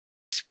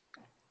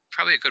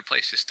probably a good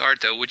place to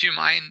start, though. Would you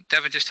mind,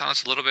 Devin, just telling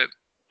us a little bit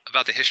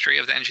about the history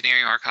of the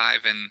engineering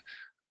archive and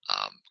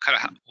kind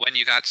of when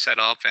you got set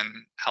up and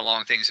how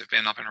long things have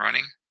been up and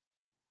running?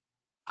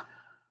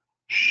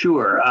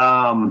 Sure.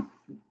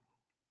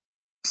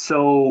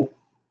 So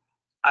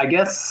I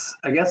guess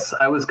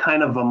I was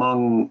kind of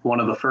among one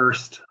of the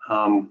first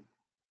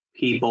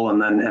people,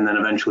 and then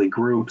eventually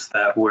groups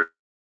that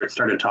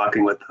started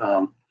talking with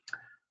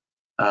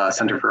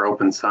Center for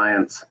Open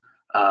Science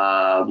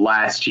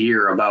last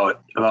year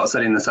about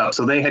setting this up.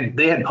 So they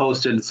had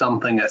posted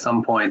something at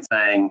some point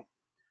saying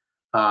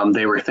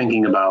they were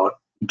thinking about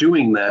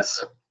doing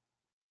this,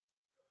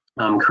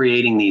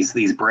 creating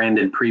these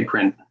branded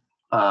preprint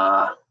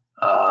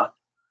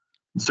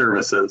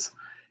services.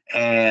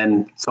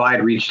 And so I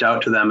had reached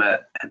out to them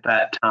at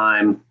that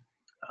time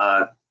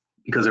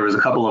because there was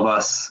a couple of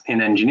us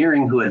in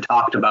engineering who had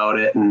talked about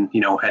it and,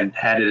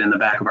 had it in the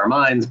back of our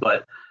minds,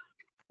 but,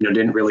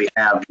 didn't really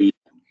have the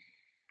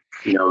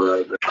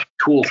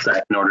tool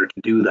set in order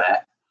to do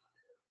that.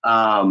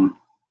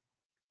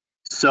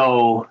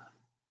 So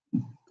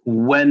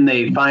when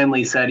they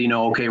finally said,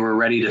 okay, we're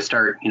ready to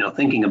start,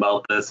 thinking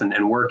about this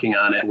and working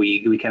on it,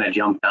 we kind of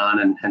jumped on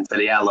and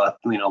said, yeah,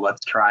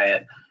 let's try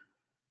it.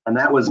 And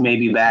that was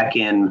maybe back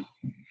in,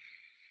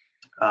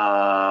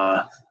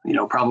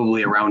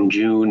 probably around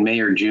May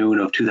or June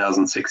of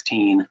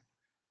 2016.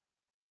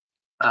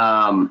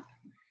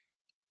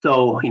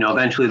 So,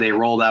 eventually they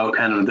rolled out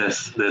kind of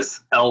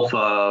this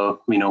alpha,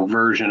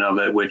 version of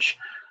it, which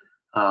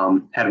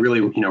had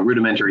really,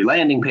 rudimentary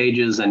landing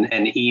pages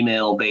and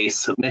email-based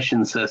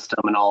submission system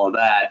and all of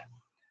that.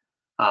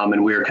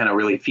 And we were kind of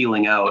really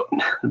feeling out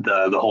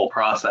the whole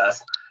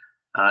process.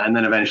 And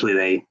then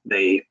eventually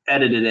they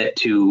edited it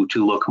to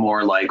look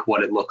more like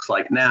what it looks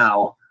like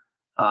now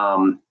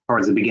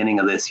towards the beginning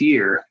of this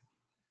year.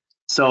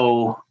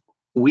 So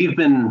we've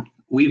been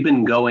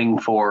going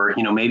for,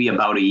 maybe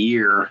about a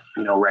year,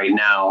 right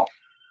now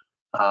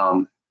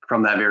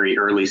from that very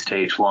early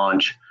stage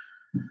launch.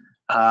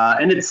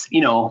 And it's,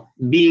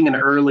 being an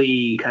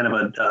early kind of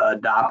a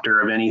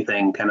adopter of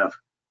anything, kind of,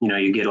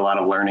 you get a lot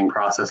of learning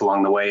process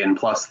along the way. And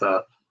plus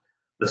the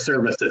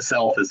service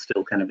itself is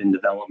still kind of in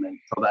development.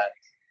 So that,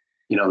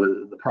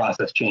 the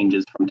process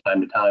changes from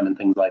time to time and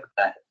things like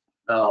that.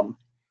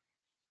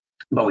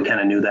 But we kind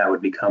of knew that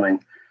would be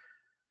coming.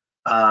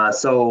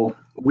 So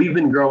we've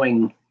been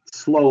growing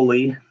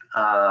slowly.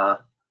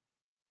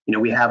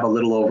 We have a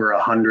little over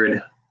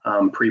 100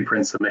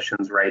 preprint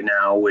submissions right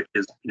now, which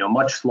is,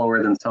 much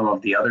slower than some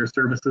of the other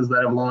services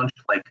that have launched,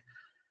 like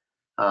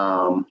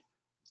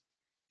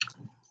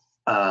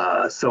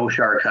Soch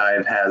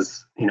Archive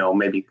has,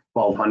 maybe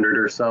 1,200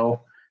 or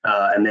so,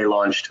 and they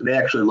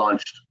actually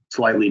launched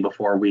slightly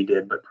before we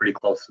did, but pretty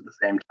close to the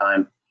same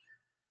time.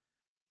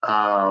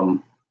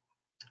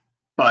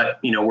 But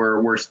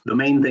we're the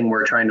main thing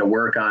we're trying to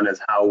work on is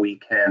how we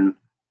can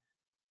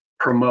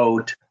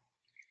promote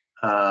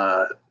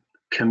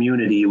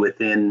community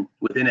within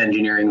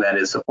engineering that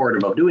is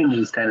supportive of doing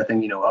this kind of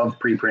thing, of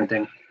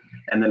preprinting,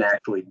 and then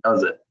actually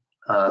does it.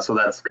 So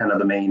that's kind of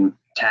the main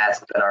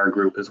task that our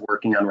group is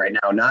working on right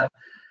now. Not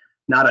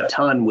a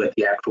ton with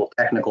the actual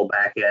technical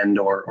back end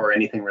or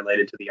anything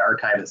related to the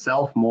archive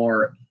itself.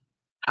 More,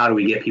 how do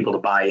we get people to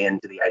buy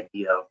into the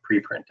idea of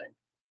preprinting?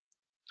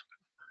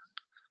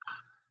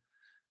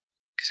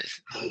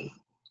 Because I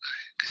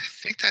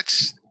think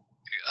that's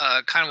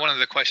kind of one of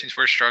the questions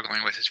we're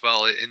struggling with as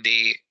well in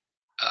the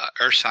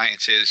earth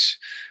sciences.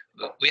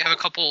 We have a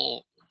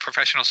couple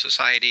professional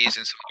societies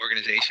and some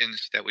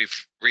organizations that we've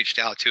reached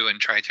out to and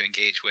tried to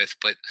engage with,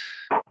 but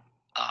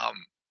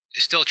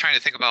still trying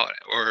to think about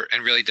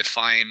and really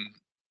define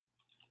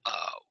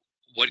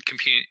what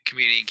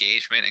community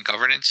engagement and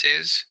governance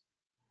is.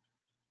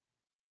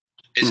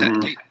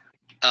 That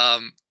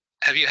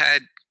have you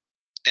had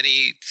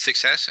any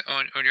success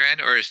on your end,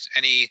 or is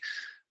any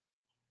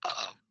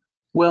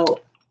well,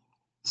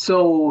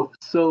 so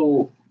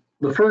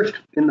the first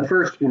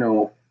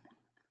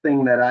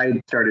thing that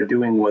I started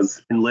doing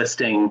was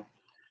enlisting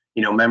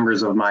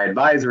members of my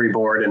advisory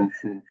board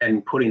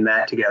and putting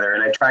that together,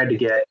 and I tried to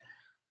get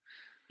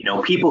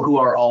people who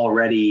are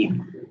already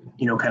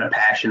kind of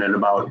passionate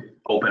about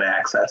open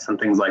access and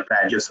things like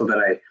that, just so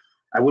that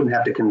I wouldn't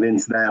have to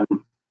convince them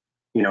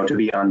to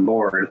be on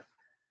board.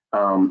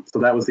 So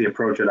that was the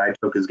approach that I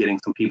took, is getting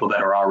some people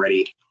that are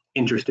already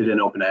interested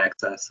in open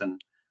access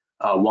and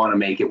want to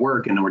make it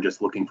work, and we're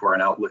just looking for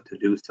an outlet to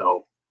do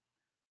so.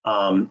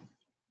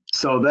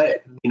 So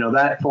that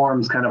that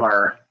forms kind of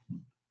our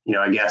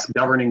I guess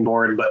governing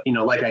board. But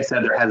like I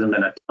said, there hasn't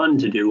been a ton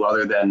to do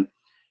other than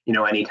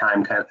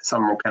anytime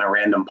some kind of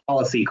random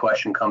policy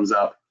question comes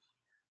up,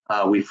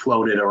 we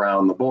float it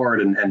around the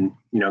board and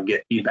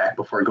get feedback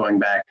before going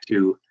back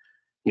to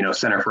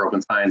Center for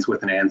Open Science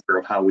with an answer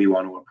of how we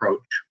want to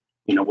approach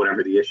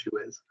whatever the issue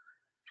is.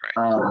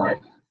 Right.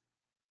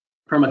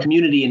 From a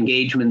community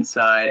engagement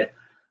side,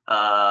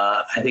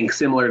 I think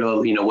similar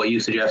to what you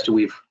suggested,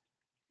 we've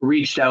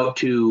reached out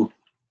to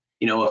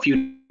a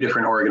few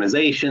different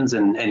organizations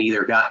and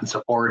either gotten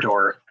support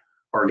or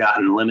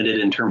gotten limited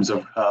in terms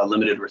of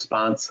limited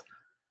response,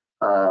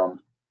 and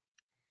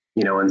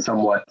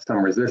somewhat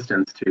some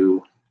resistance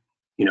to,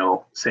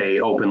 say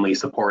openly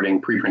supporting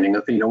preprinting.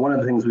 One of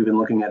the things we've been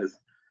looking at is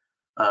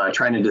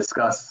trying to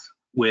discuss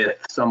with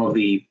some of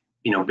the,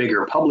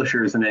 bigger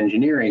publishers in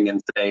engineering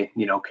and say,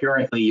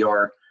 currently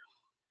your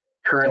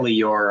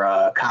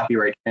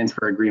copyright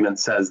transfer agreement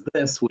says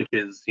this, which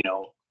is,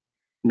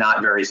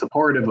 not very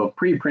supportive of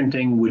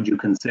preprinting. Would you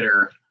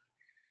consider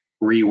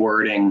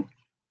rewording,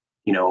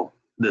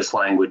 this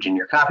language in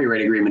your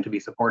copyright agreement to be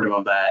supportive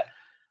of that?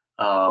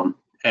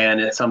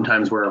 And it's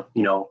sometimes we're,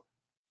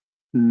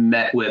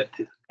 met with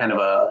kind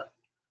of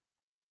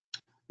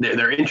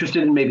they're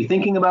interested in maybe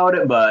thinking about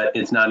it, but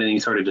it's not any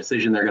sort of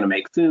decision they're going to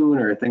make soon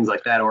or things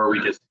like that. Or we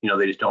just,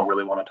 they just don't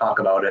really want to talk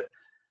about it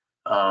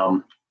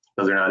because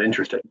they're not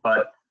interested.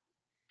 But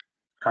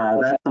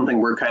that's something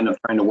we're kind of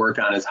trying to work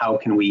on, is how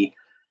can we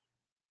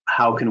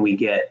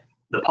get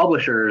the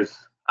publishers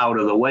out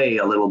of the way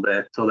a little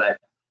bit so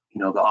that,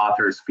 the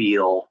authors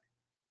feel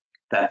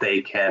that they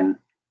can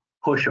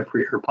push or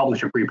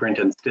publish a preprint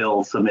and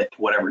still submit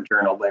to whatever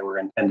journal they were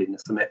intending to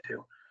submit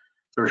to.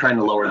 So we're trying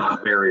to lower those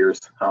barriers,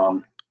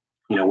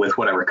 with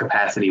whatever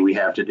capacity we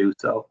have to do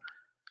so.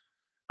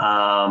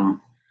 And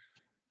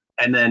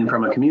then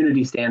from a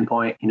community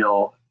standpoint,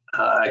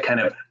 I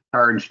kind of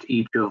charged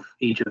each of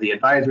the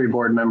advisory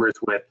board members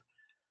with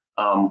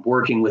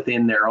working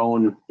within their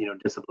own,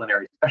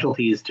 disciplinary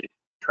specialties to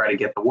try to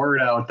get the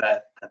word out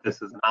that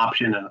this is an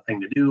option and a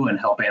thing to do, and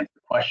help answer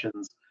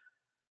questions,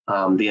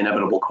 the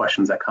inevitable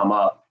questions that come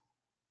up.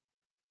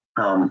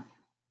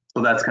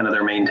 So that's kind of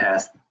their main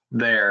task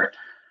there.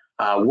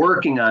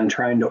 Working on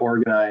trying to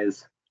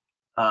organize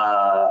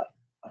a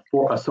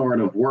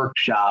sort of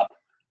workshop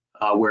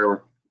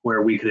where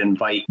we could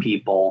invite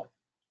people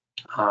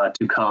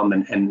to come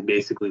and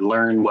basically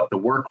learn what the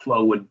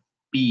workflow would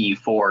be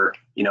for,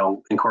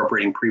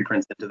 incorporating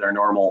preprints into their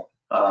normal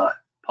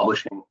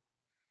publishing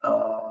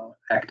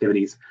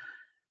activities.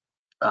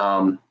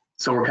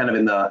 So we're kind of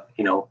in the,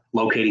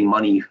 locating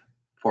money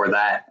for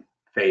that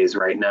phase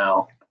right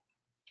now.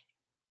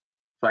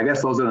 So I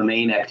guess those are the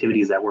main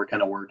activities that we're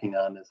kind of working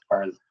on as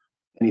far as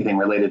anything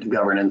related to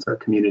governance or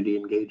community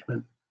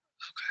engagement.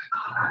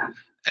 Okay.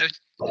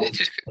 I'm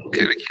just kind of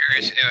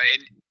curious,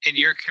 in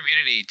your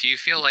community, do you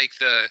feel like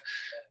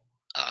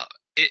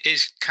it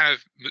is kind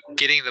of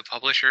getting the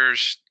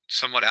publishers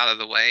somewhat out of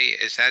the way?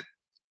 Is that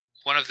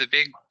one of the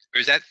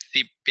is that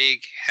the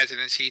big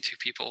hesitancy to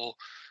people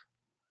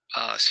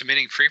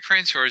submitting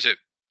preprints, or is it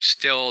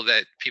still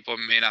that people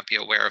may not be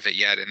aware of it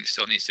yet and it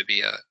still needs to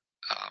be a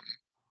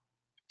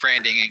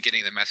branding and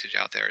getting the message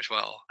out there as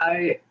well?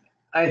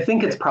 I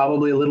think it's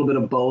probably a little bit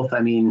of both.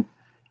 I mean,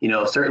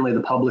 certainly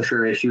the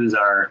publisher issues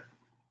are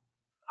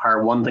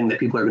one thing that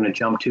people are going to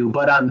jump to,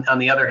 but on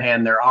the other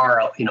hand, there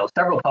are,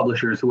 several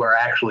publishers who are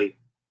actually,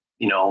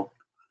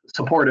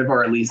 supportive,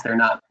 or at least they're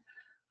not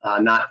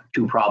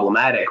too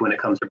problematic when it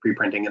comes to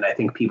preprinting. And I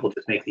think people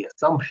just make the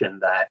assumption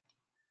that,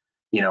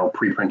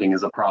 preprinting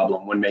is a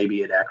problem when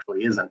maybe it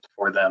actually isn't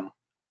for them.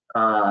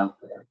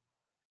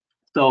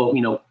 So,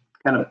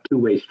 kind of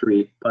two-way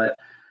street, but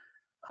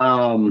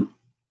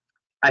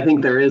I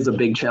think there is a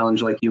big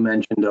challenge, like you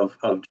mentioned, of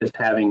just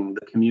having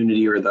the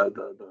community or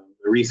the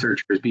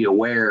researchers be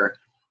aware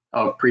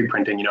of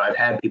preprinting. I've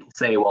had people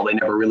say, well, they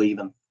never really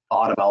even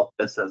thought about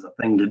this as a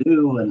thing to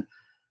do, and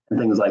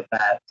things like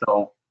that.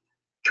 So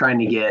trying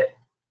to get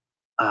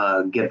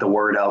the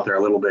word out there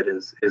a little bit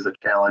is a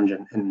challenge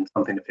and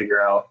something to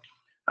figure out.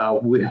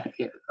 With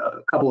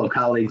a couple of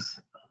colleagues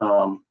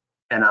and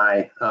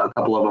a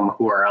couple of them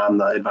who are on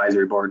the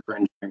advisory board for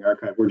Engineering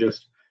Archive, we're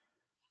just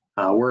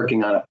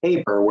working on a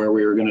paper where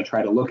we were going to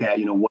try to look at,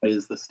 what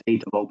is the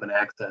state of open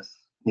access,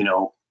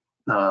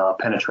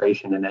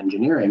 penetration in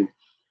engineering.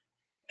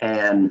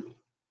 And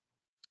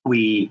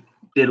we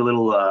did a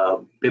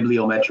little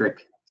bibliometric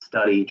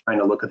study trying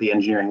to look at the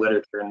engineering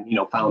literature, and,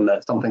 found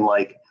that something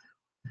like,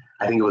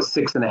 I think it was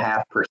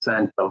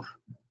 6.5% of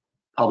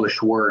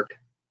published work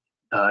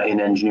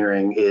in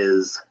engineering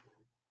is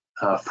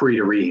free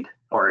to read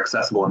or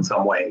accessible in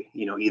some way,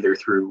 either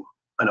through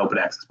an open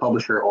access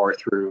publisher or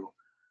through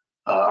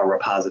a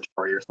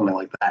repository or something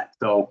like that.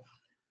 So,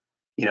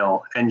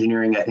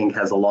 engineering, I think,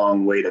 has a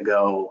long way to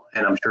go,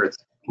 and I'm sure it's,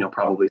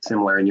 probably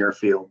similar in your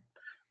field,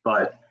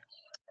 but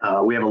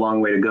we have a long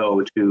way to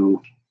go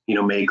to,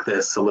 make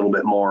this a little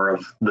bit more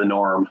of the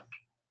norm.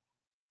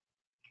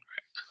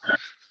 Okay.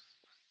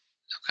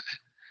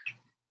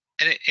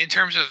 And in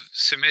terms of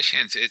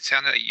submissions, it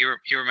sounded like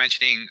you were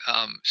mentioning,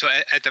 so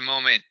at the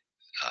moment,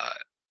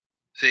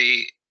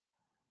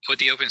 what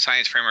the Open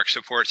Science Framework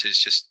supports is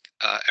just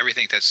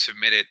everything that's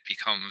submitted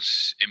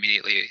becomes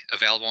immediately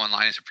available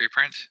online as a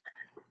preprint?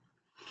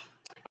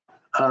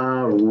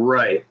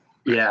 Right.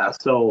 Yeah.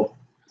 So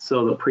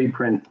the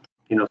preprint,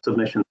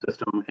 submission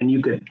system, and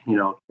you could,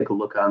 take a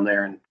look on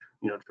there and,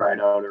 try it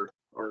out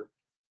or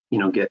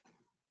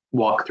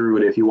walk through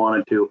it if you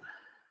wanted to.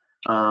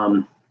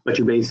 But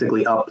you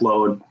basically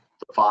upload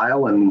the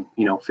file and,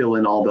 fill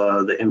in all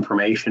the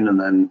information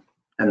and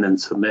then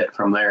submit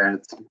from there. And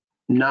it's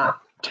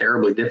not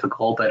terribly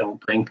difficult, I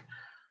don't think.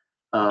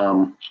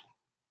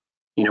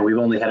 We've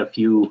only had a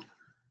few.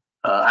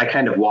 I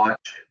kind of watch,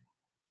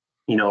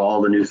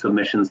 all the new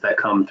submissions that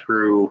come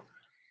through,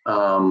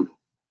 and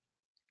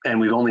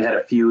we've only had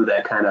a few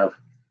that kind of,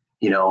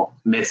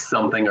 missed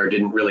something or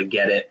didn't really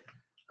get it.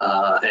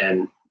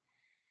 And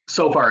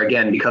so far,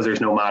 again, because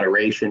there's no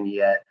moderation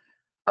yet,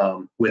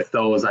 with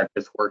those, I've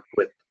just worked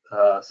with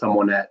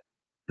someone at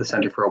the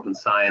Center for Open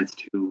Science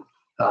to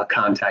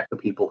contact the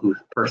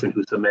person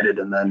who submitted,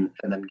 and then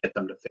get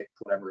them to fix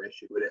whatever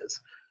issue it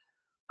is.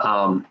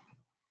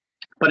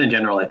 But in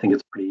general, I think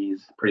it's pretty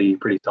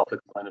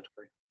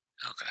self-explanatory.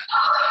 Okay.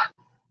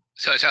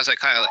 So it sounds like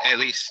kind of, at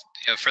least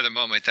for the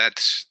moment,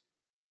 that's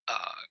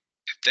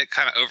that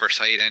kind of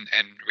oversight and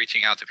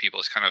reaching out to people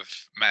is kind of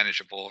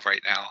manageable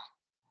right now.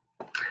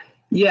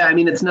 Yeah, I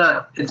mean, it's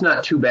not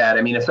too bad.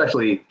 I mean,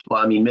 especially,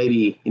 well, I mean,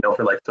 maybe,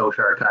 for like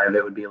Social Archive,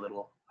 it would be a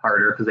little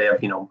harder because they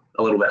have, a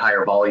little bit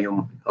higher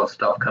volume of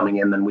stuff coming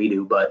in than we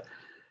do. But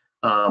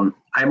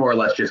I more or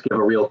less just give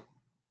a real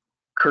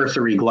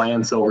cursory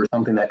glance over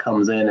something that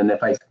comes in. And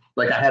if I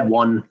had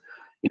one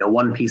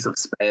piece of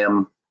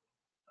spam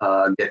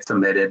get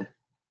submitted,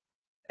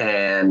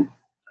 and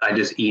I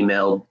just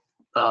emailed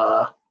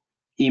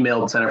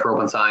Center for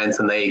Open Science,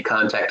 and they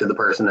contacted the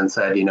person and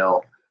said,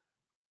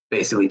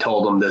 basically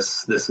told them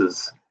this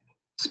is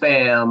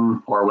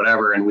spam or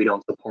whatever, and we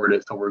don't support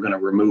it, so we're going to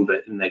remove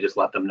it. And they just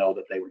let them know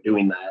that they were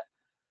doing that.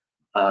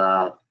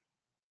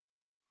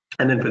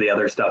 And then for the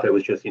other stuff, it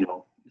was just,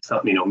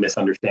 something,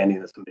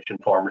 misunderstanding the submission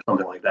form or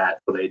something like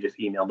that. So they just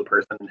emailed the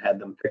person and had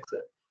them fix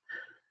it.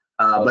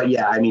 But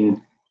yeah, I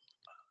mean,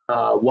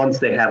 once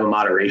they have a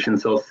moderation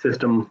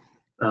system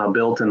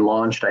built and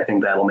launched, I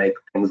think that'll make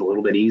things a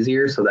little bit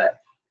easier, so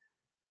that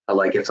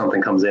like if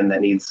something comes in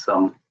that needs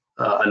some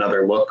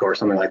another look or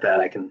something like that,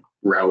 I can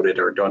route it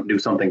or don't do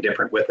something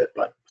different with it,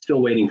 but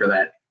still waiting for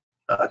that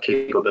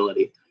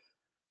capability.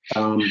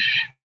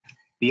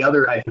 The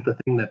other, I think the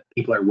thing that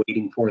people are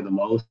waiting for the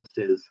most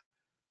is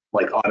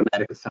like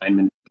automatic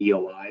assignment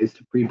DOIs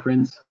to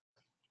preprints.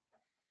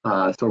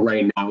 So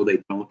right now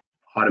they don't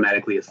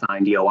automatically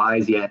assign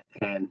DOIs yet,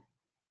 and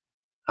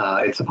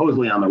it's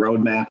supposedly on the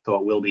roadmap, so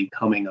it will be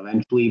coming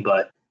eventually,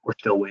 but we're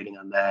still waiting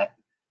on that.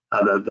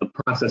 The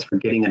process for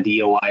getting a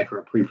DOI for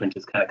a preprint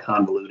is kind of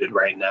convoluted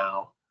right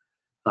now.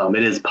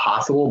 It is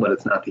possible, but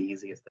it's not the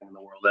easiest thing in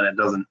the world, and it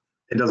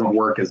doesn't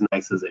work as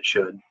nice as it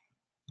should.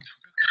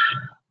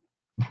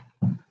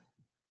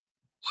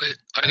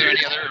 Are there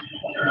any other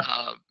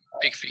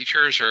big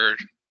features or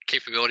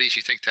capabilities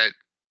you think that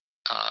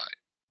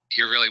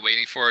you're really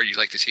waiting for, or you'd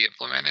like to see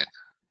implemented?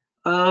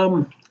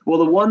 Well,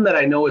 the one that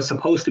I know is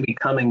supposed to be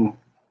coming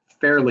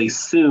fairly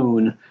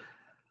soon,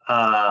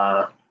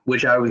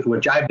 which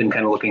I've been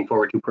kind of looking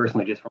forward to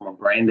personally, just from a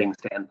branding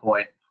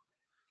standpoint,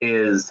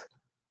 is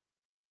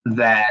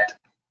that,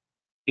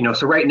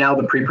 so right now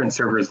the preprint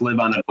servers live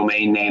on a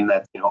domain name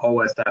that's,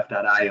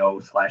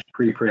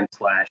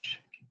 osf.io/preprint/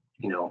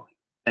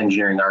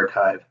 engineering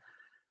archive.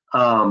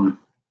 So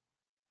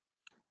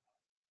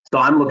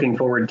I'm looking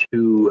forward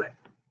to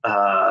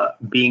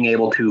being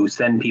able to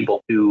send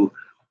people to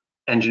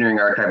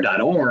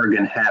engineeringarchive.org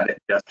and have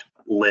it just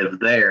live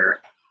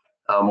there,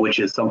 which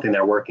is something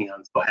they're working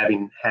on. So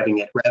having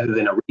it, rather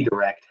than a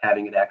redirect,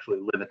 having it actually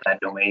live at that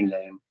domain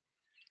name.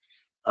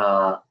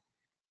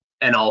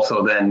 And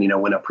also then,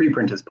 when a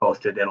preprint is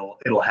posted,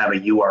 it'll have a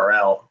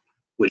URL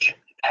which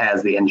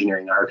has the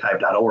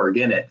engineeringarchive.org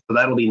in it. So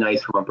that'll be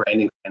nice from a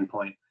branding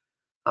standpoint,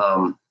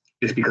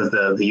 just because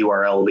the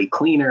URL will be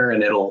cleaner,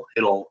 and it'll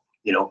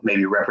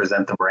maybe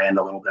represent the brand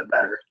a little bit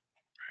better.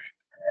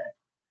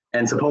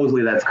 And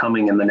supposedly that's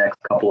coming in the next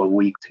couple of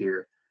weeks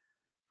here.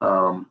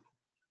 I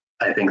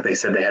think they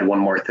said they had one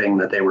more thing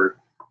that they were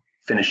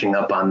finishing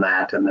up on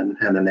that, and then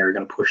they were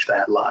going to push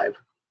that live.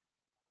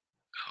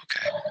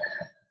 Okay.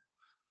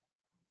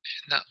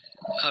 Now,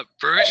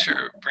 Bruce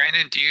or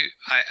Brandon,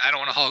 I don't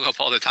want to hog up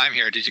all the time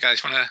here. Did you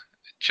guys want to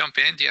jump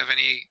in? Do you have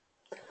any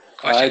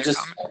questions?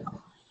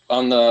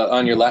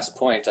 On your last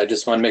point, I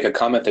just want to make a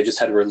comment. They just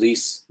had a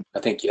release, I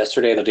think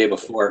yesterday or the day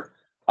before.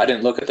 I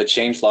didn't look at the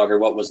change log or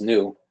what was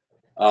new.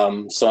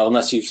 So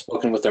unless you've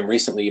spoken with them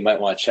recently, you might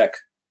want to check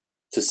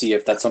to see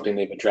if that's something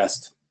they've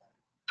addressed.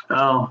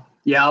 Oh,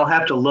 yeah, I'll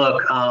have to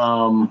look.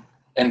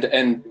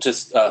 And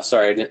just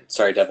sorry,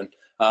 Devin.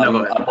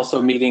 No, I'm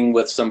also meeting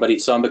with somebody.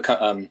 So I'm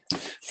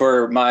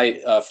for my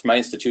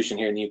institution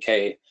here in the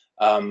UK.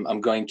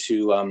 I'm going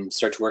to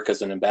start to work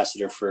as an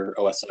ambassador for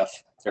OSF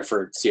or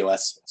for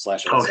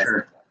COS/OSF. Oh,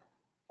 sure.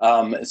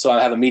 So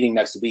I have a meeting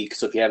next week.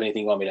 So if you have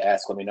anything you want me to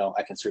ask, let me know.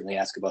 I can certainly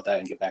ask about that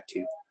and get back to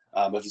you.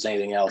 But if there's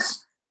anything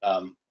else,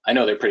 I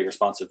know they're pretty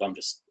responsive. I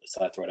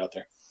thought I'd throw it out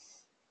there.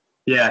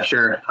 Yeah,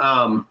 sure.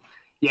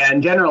 Yeah,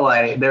 in general,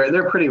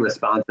 they're pretty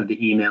responsive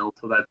to email,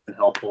 so that's been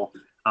helpful.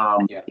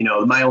 Yeah.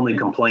 My only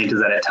complaint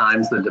is that at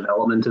times the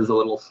development is a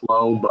little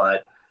slow,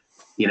 but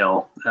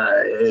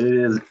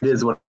it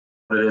is what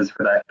it is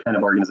for that kind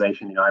of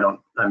organization.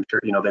 I'm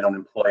sure they don't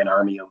employ an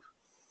army of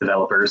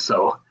developers,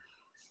 so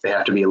they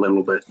have to be a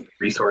little bit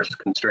resource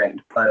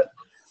constrained. But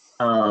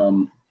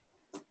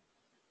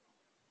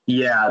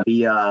Yeah,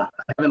 I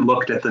haven't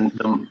looked at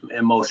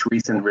the most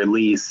recent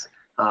release,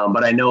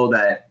 but I know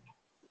that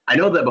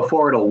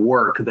before it'll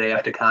work, they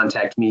have to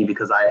contact me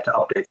because I have to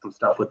update some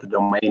stuff with the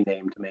domain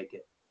name to make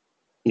it,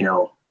 you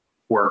know,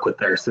 work with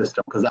their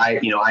system. Because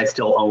I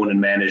still own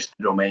and manage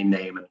the domain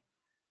name, and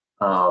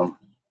um,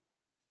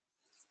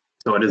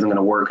 so it isn't going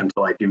to work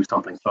until I do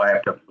something. So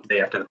they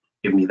have to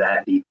give me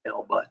that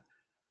detail. But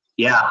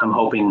yeah, I'm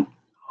hoping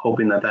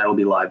that that'll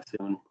be live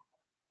soon.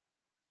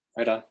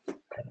 Right on.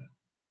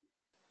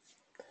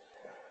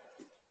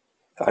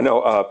 I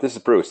know, this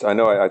is Bruce. I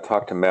know I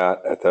talked to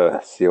Matt at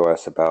the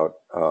COS about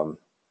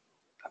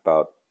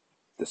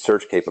the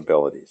search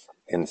capabilities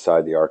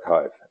inside the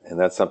archive. And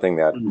that's something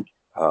that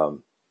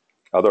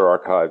other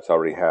archives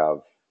already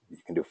have. You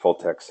can do full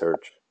text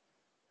search.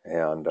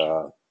 And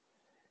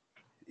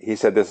he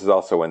said this is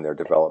also in their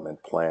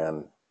development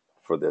plan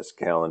for this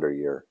calendar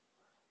year.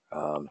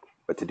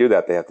 But to do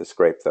that, they have to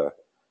scrape the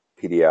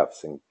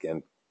PDFs and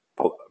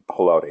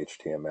pull out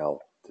HTML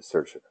to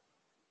search it.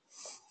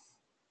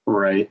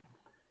 Right.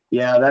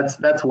 Yeah,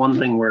 that's one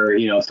thing where,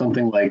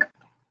 something like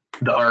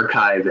the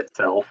archive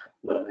itself,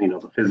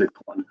 the physics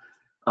one,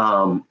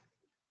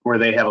 where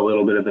they have a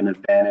little bit of an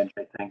advantage,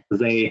 I think, because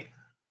they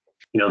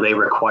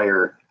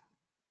require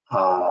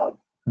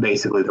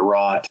basically the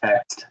raw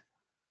text,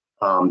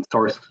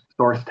 source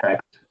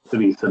text to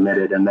be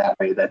submitted, and that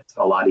way that's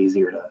a lot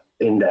easier to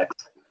index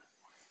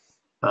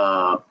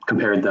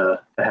compared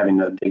to having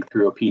to dig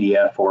through a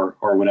PDF or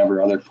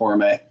whatever other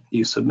format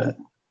you submit.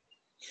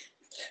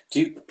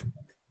 Do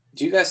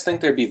you guys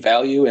think there'd be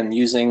value in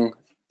using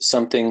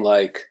something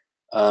like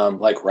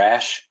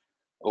Rash,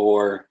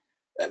 or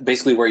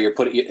basically where you're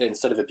putting,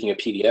 instead of it being a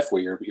PDF,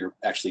 where you're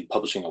actually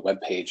publishing a web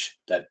page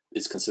that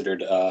is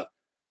considered a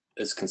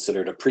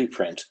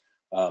preprint,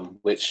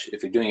 which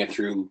if you're doing it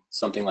through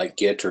something like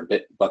Git or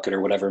Bitbucket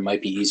or whatever,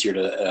 might be easier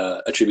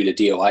to attribute a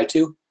DOI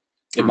to.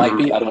 It might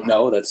be. I don't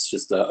know. That's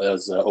just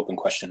as an open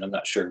question. I'm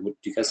not sure. Do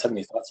you guys have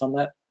any thoughts on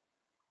that?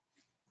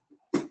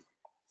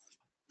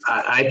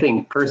 I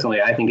think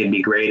personally, I think it'd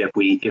be great if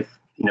we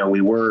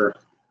were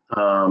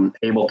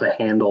able to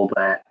handle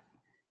that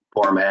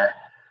format.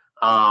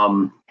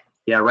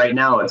 Yeah, right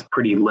now it's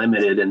pretty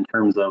limited in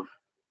terms of,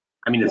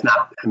 it's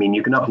not,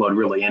 you can upload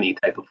really any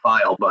type of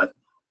file, but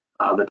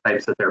the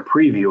types that their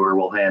previewer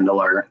will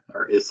handle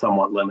is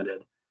somewhat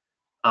limited.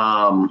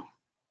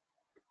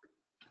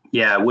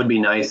 Yeah, it would be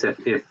nice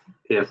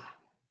if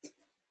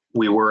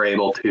we were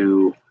able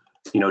to,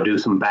 do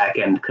some back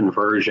end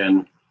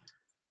conversion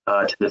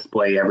to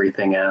display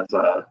everything as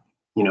an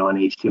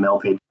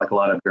HTML page, like a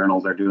lot of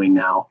journals are doing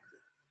now.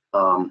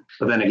 But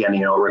then again,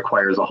 it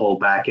requires a whole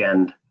back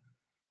end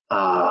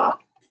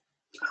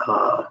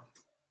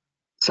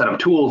set of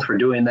tools for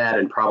doing that,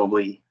 and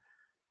probably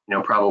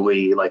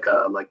like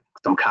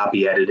some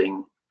copy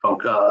editing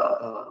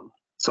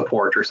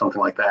support or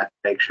something like that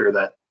to make sure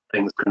that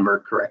things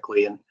convert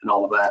correctly and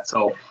all of that.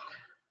 So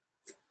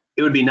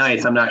it would be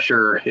nice. I'm not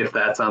sure if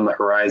that's on the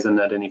horizon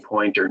at any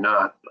point or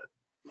not. But.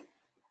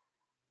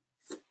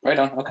 Right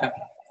on. Okay.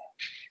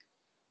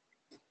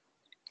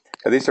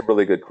 Yeah, these are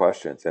really good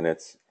questions, and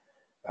it's.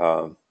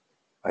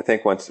 I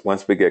think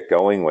once we get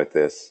going with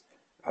this,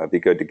 it'd be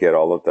good to get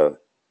all of the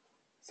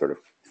sort of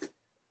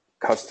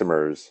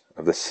customers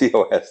of the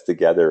COS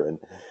together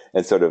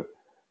and sort of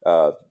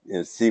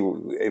see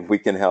if we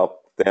can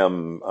help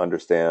them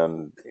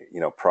understand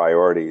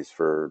priorities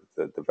for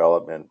the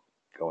development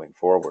going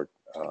forward.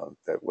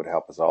 That would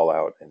help us all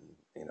out, and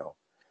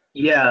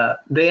Yeah,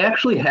 they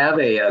actually have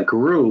a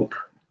group,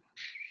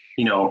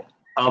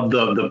 of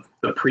the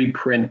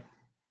preprint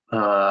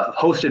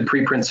hosted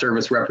preprint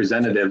service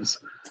representatives.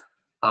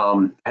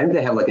 I think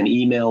they have like an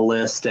email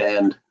list,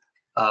 and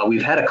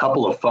we've had a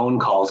couple of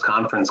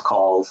conference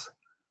calls,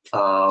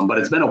 but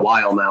it's been a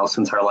while now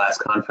since our last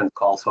conference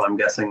call, so I'm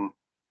guessing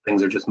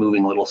things are just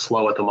moving a little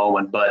slow at the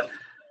moment. But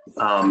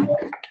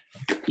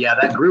yeah,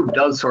 that group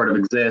does sort of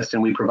exist,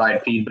 and we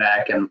provide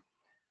feedback. And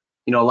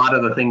a lot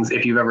of the things,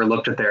 if you've ever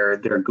looked at their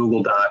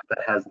Google Doc that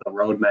has the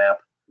roadmap,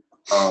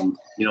 a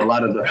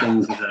lot of the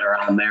things that are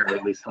on there,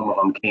 at least some of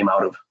them came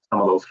out of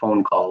some of those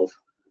phone calls.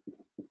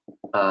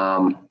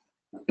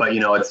 But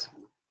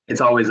it's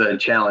always a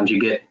challenge. You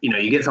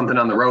get something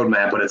on the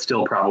roadmap, but it's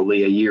still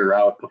probably a year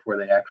out before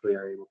they actually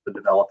are able to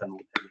develop and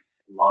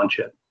launch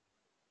it.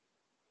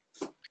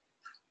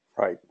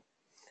 Right.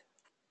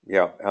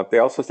 Yeah. They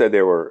also said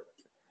they were,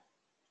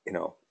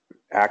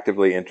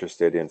 actively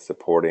interested in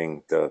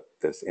supporting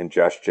this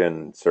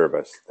ingestion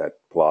service that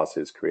PLOS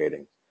is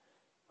creating,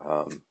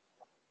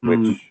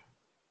 which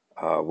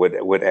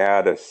would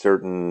add a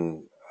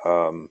certain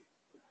amount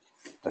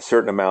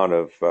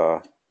of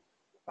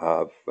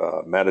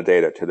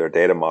metadata to their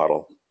data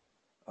model,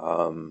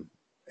 but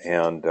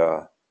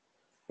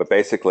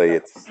basically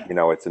it's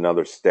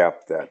another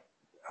step that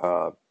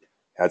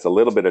adds a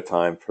little bit of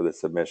time for the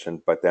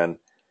submission, but then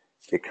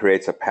it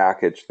creates a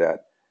package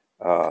that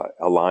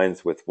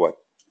aligns with what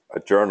a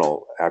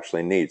journal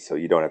actually needs, so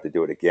you don't have to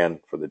do it again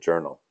for the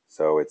journal.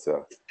 So it's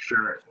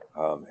sure.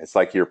 It's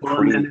like your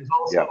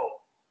yeah.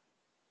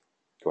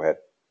 Go ahead.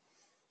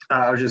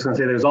 I was just going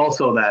to say there's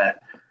also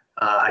that,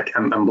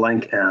 I'm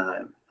blank,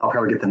 I'll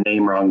probably get the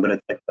name wrong, but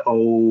it's like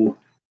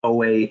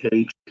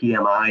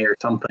OAHPMI or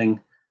something.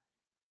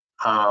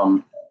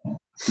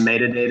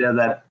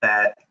 Metadata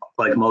that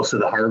like most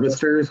of the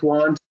harvesters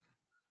want.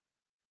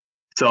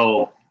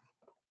 So,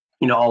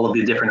 all of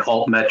the different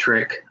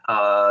altmetric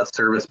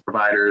service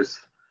providers,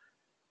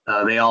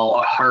 they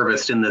all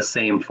harvest in the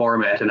same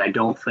format, and I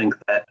don't think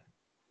that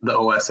the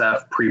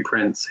OSF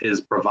preprints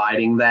is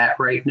providing that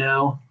right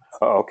now.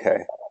 Oh,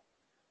 okay.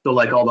 So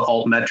like all the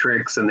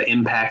altmetrics and the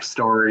impact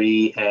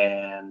story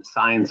and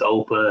Science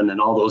Open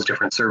and all those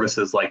different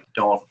services like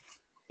don't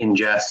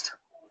ingest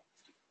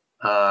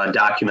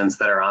documents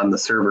that are on the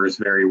servers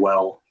very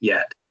well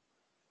yet.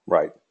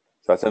 Right.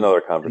 So that's another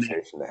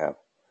conversation to have.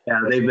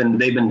 Yeah, they've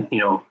been,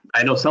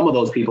 I know some of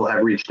those people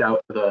have reached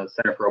out to the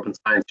Center for Open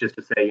Science just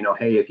to say,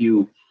 hey, if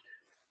you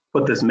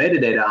put this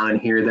metadata on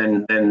here,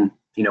 then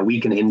we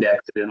can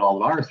index it in all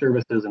of our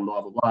services and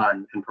blah, blah, blah,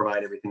 and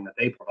provide everything that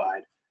they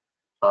provide.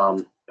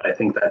 But I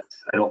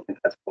don't think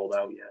that's rolled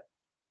out yet.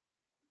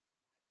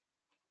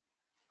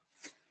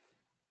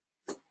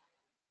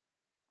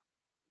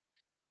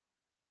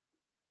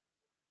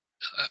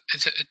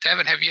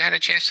 Devin, have you had a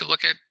chance to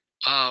look at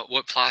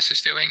what PLOS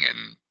is doing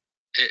and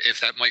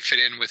if that might fit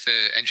in with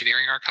the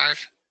engineering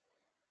archive?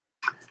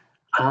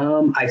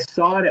 I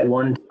saw it at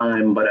one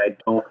time, but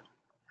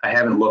I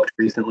haven't looked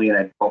recently, and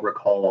I don't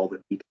recall all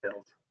the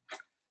details.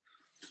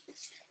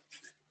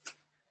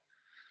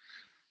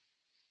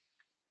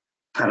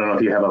 I don't know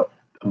if you have a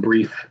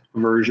brief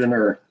version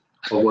or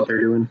of what they're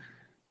doing.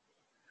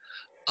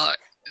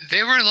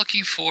 They were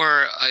looking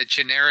for a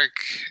generic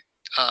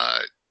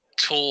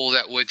tool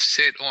that would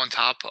sit on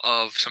top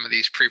of some of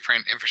these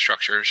preprint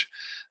infrastructures,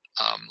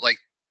 like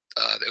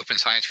the Open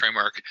Science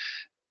Framework,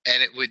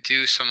 and it would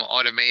do some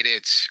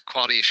automated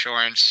quality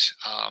assurance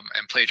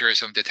and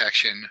plagiarism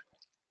detection.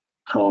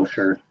 Oh,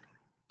 sure.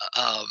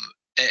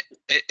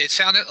 It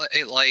sounded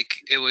like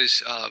it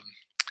was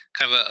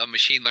kind of a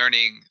machine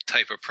learning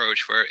type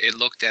approach where it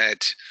looked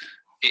at,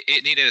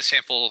 it needed a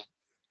sample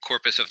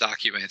corpus of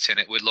documents, and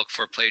it would look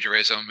for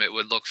plagiarism. It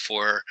would look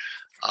for,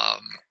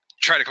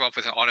 try to come up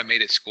with an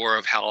automated score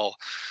of how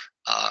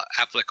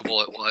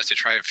applicable it was to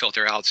try and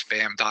filter out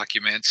spam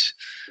documents.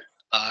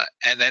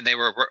 And then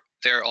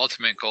their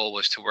ultimate goal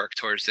was to work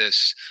towards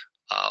this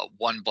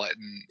one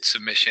button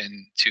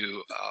submission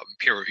to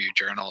peer-reviewed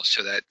journals,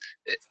 so that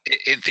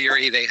in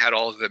theory they had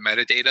all of the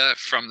metadata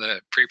from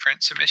the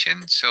preprint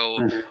submission, so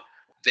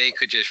they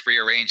could just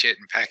rearrange it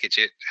and package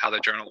it how the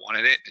journal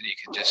wanted it, and you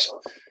can just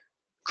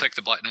click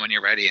the button when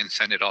you're ready and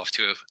send it off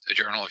to a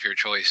journal of your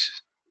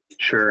choice.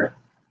 Sure.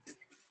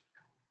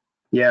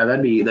 Yeah,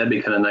 that'd be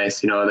kind of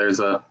nice.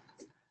 There's a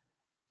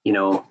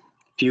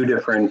few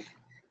different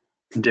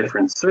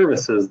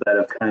services that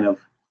have kind of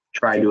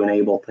tried to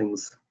enable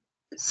things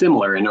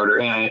similar in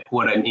order. I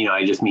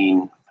just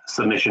mean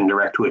submission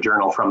direct to a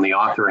journal from the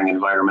authoring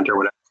environment or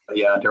whatever. But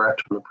yeah,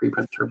 direct from the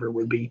preprint server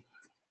would be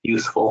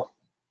useful.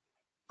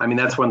 I mean,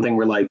 that's one thing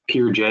where like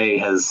PeerJ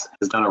has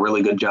done a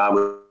really good job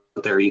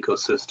with their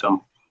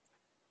ecosystem.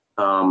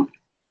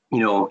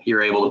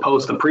 You're able to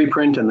post the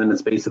preprint, and then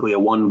it's basically a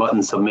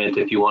one-button submit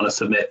if you want to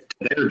submit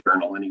to their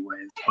journal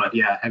anyways. But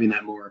yeah, having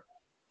that more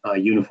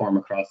uniform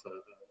across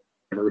the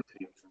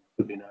diversity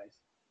would be nice.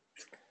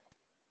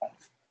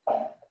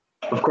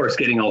 Of course,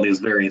 getting all these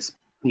various,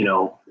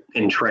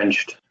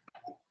 entrenched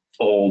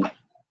old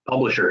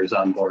publishers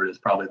on board is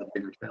probably the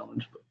bigger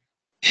challenge.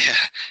 Yeah,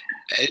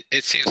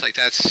 it seems like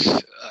that's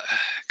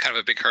kind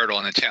of a big hurdle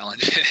and a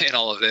challenge in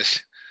all of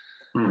this.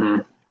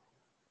 Mm-hmm.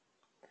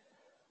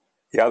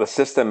 Yeah, the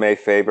system may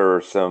favor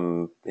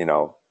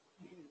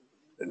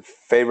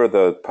favor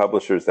the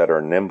publishers that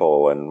are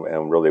nimble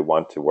and really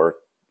want to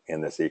work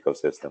in this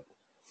ecosystem.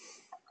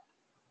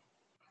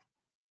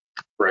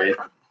 Right.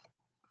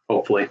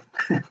 Hopefully.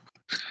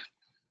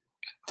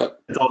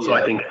 It's also,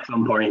 I think, at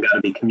some point got to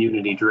be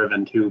community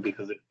driven too,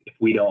 because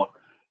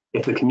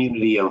if the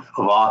community of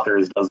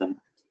authors doesn't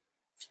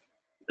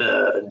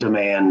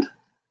demand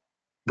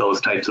those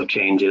types of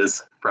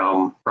changes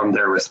from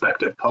their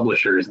respective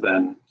publishers,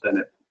 then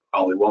it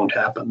probably won't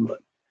happen. But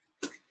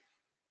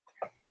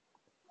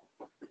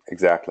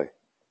exactly.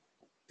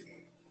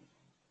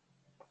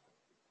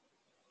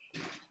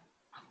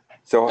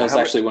 So that's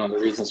actually one of the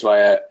reasons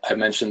why I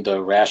mentioned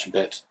the rash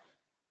bit,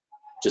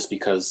 just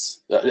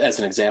because, as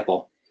an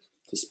example,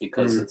 just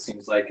because it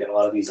seems like in a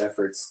lot of these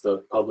efforts, the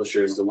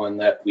publisher is the one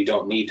that we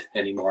don't need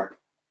anymore,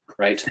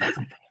 right?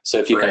 So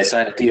if you can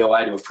assign a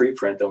DOI to a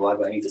preprint, then why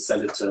do I need to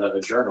send it to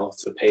a journal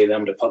to pay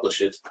them to publish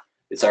it?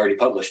 It's already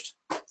published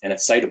and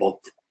it's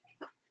citable.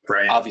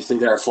 Right. Obviously,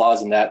 there are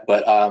flaws in that,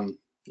 but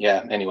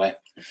yeah, anyway.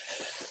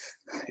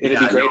 It'd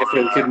be great if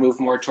we could move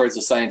more towards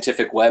the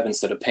scientific web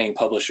instead of paying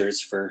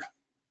publishers for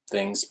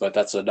things, but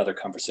that's another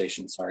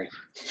conversation. Sorry.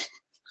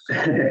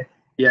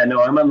 Yeah,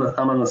 no, I'm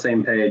on the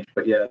same page,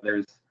 but yeah,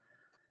 there's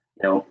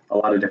a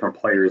lot of different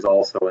players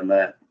also in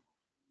that.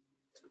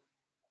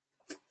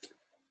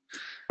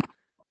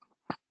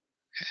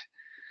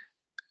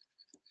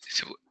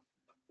 So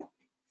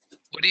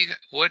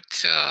what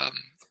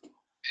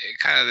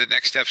kind of the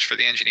next steps for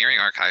the engineering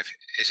archive?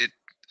 Is it,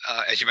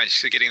 as you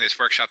mentioned, getting this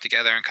workshop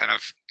together and kind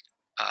of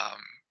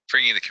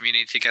bringing the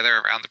community together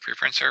around the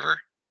preprint server?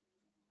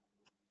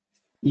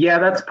 Yeah,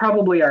 that's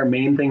probably our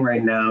main thing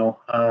right now.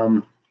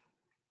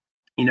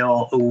 You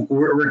know,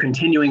 we're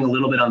continuing a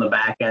little bit on the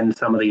back end,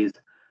 some of these,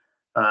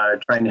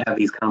 trying to have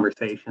these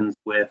conversations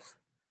with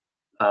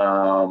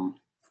some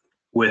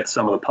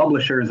of the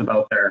publishers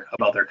about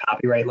their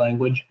copyright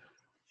language.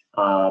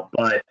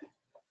 But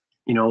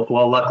you know,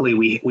 well, luckily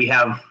we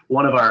have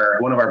one of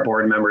our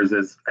board members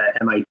is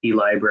at MIT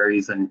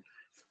Libraries, and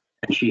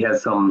she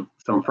has some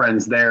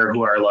friends there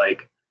who are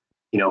like,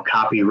 you know,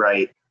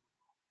 copyright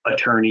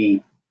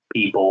attorney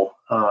people,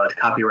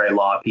 copyright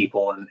law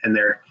people, and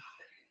they're,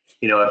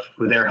 you know, if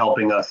they're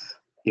helping us,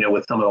 you know,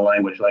 with some of the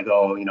language, like,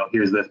 oh, you know,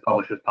 here's this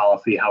publisher's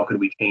policy, how could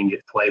we change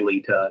it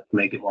slightly to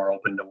make it more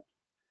open to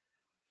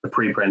the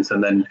preprints,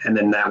 and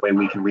then that way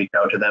we can reach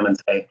out to them and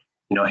say,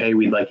 you know, hey,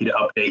 we'd like you to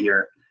update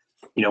your,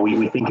 you know,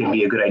 we think it'd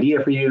be a good idea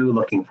for you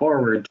looking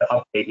forward to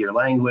update your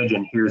language,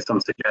 and here's some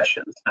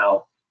suggestions.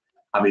 Now,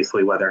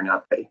 obviously, whether or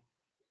not they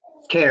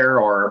care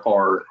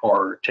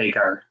or take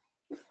our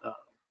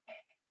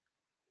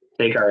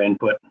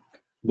input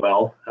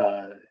well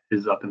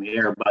is up in the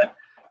air, but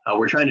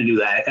we're trying to do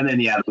that. And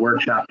then, yeah, the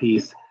workshop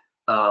piece,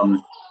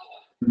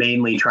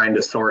 mainly trying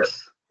to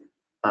source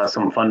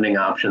some funding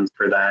options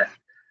for that,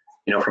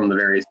 you know, from the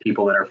various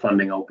people that are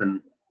funding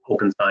open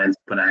science,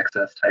 open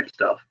access type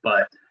stuff.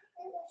 But,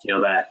 you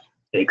know, that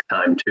takes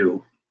time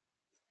too.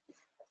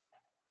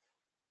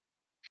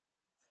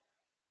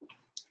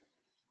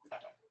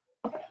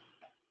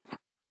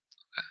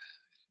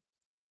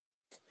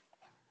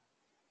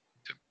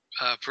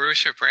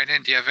 Bruce or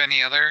Brandon, do you have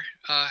any other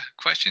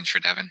questions for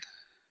Devin?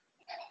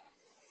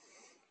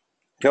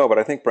 No, but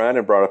I think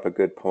Brandon brought up a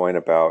good point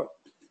about,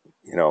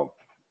 you know,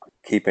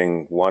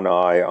 keeping one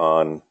eye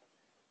on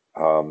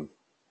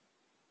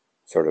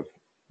sort of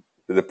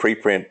the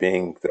preprint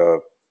being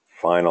the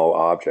final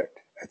object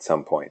at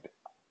some point,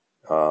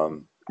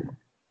 and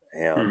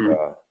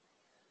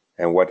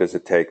what does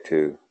it take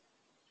to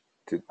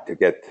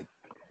get to,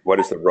 what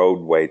is the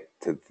roadway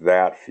to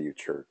that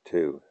future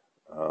too?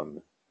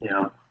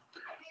 Yeah.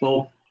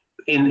 Well,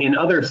 in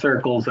other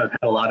circles, I've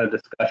had a lot of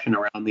discussion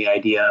around the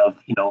idea of,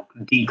 you know,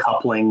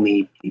 decoupling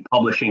the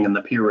publishing and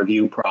the peer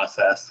review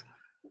process.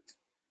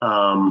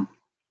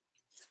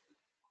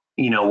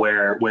 You know,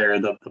 where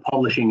the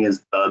publishing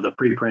is the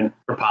preprint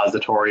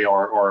repository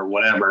or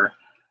whatever,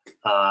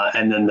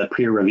 and then the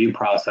peer review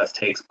process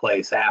takes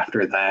place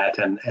after that,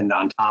 and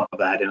on top of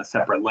that in a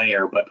separate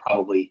layer, but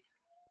probably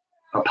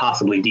or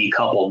possibly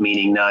decoupled,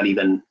 meaning not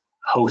even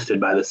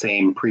hosted by the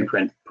same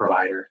preprint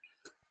provider.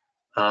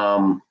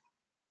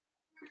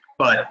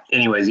 But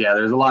anyways, yeah,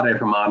 there's a lot of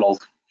different models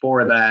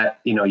for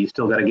that. You know, you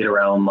still got to get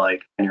around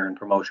like tenure and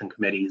promotion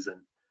committees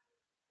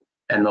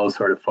and those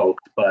sort of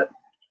folks. But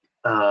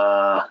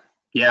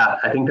yeah,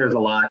 I think there's a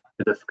lot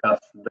to discuss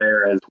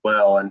there as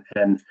well. And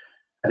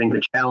I think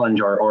the challenge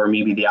or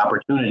maybe the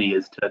opportunity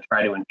is to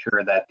try to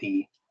ensure that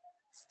the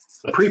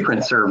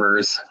preprint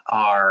servers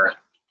are,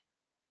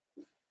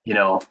 you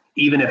know,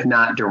 even if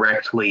not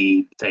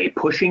directly, say,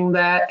 pushing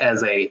that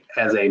as a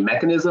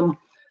mechanism,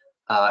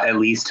 at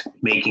least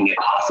making it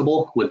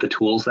possible with the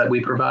tools that we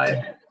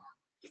provide.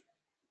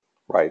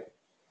 Right.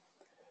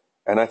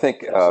 And I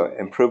think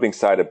improving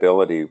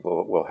citability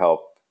will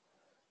help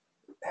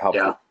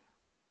Yeah.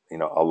 you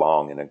know,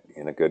 along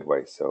in a good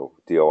way. So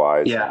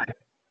DOIs. Yeah,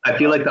 I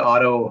feel like the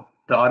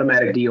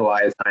automatic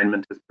DOI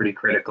assignment is pretty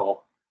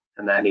critical,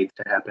 and that needs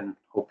to happen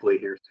hopefully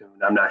here soon.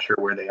 I'm not sure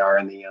where they are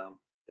in the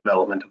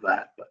development of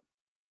that, but.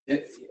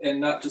 And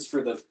not just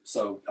for the,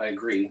 so I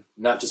agree,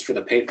 not just for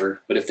the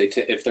paper, but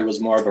if there was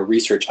more of a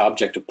research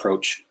object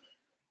approach,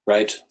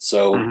 right?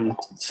 So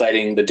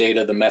citing the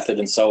data, the method,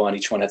 and so on,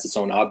 each one has its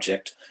own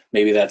object.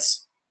 Maybe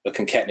that's a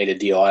concatenated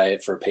DOI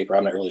for a paper.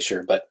 I'm not really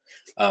sure, but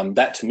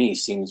that to me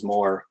seems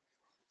more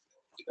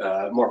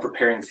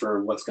preparing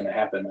for what's going to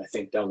happen, I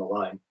think, down the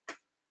line,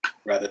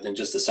 rather than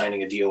just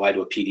assigning a DOI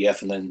to a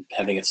PDF and then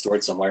having it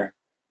stored somewhere.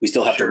 We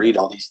still have to read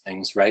all these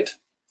things, right?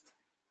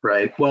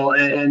 Right. Well,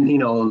 and you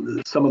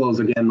know, some of those,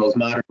 again, those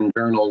modern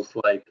journals,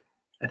 like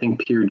I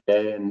think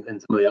PeerJ and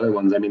some of the other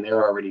ones, I mean,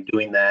 they're already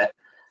doing that.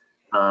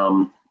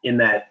 In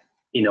that,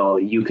 you know,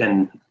 you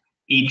can,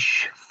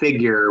 each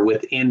figure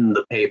within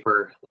the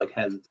paper like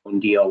has its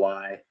own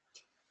DOI.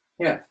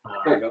 Yeah,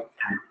 there you go.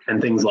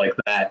 And things like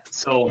that.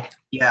 So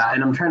yeah,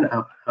 and I'm trying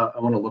to, I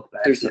want to look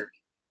back here.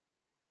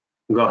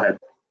 Go ahead.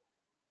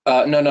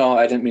 No,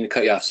 I didn't mean to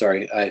cut you off.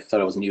 Sorry, I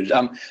thought I was muted.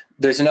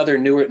 There's another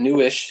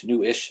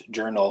newish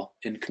journal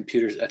in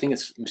computers. I think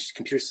it's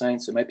computer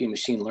science. It might be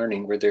machine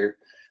learning. Where they're,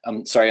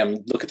 I'm sorry,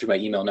 I'm looking through my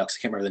email now because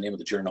I can't remember the name of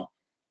the journal.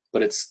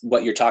 But it's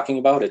what you're talking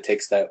about. It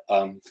takes that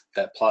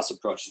that PLOS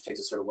approach. It takes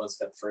it sort of one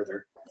step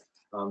further.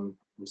 I'm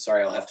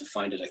sorry, I'll have to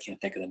find it. I can't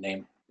think of the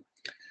name.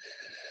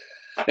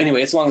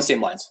 Anyway, it's along the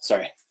same lines.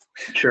 Sorry.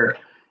 Sure.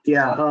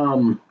 Yeah.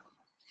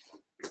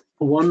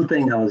 One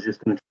thing I was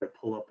just going to try to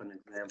pull up an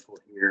example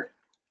here.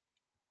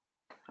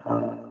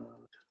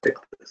 fix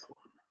this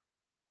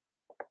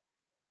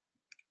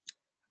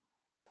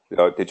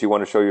Did you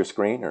want to show your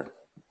screen or?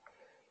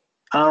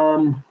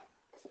 one.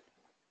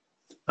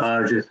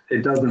 Just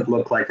it doesn't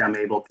look like I'm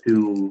able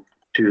to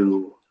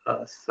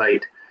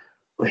cite.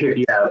 Well, here,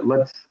 yeah,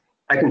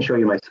 I can show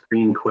you my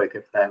screen quick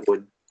if that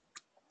would.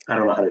 I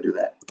don't know how to do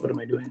that. What am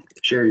I doing?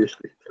 Share your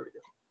screen. There we go.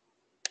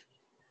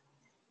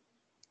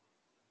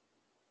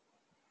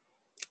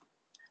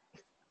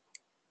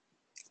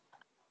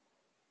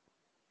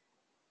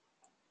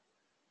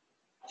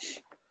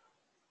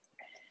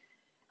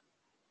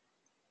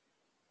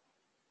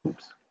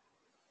 Oops.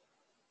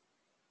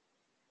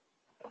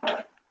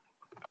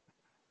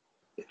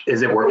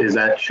 Is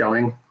that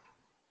showing?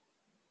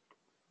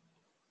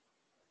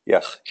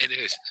 Yes. It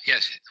is,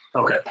 yes.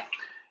 Okay.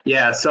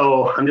 Yeah,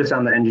 so I'm just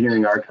on the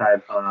engineering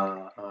archive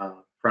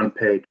front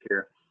page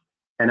here,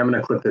 and I'm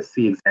going to click the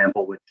C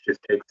example, which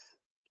just takes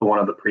to one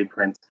of the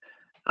preprints.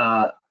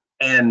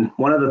 And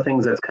one of the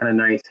things that's kind of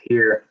nice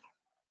here,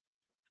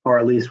 or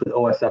at least with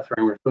OSF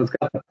framework, so it's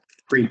got the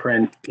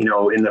preprint, in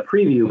the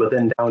preview, but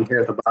then down here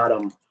at the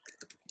bottom,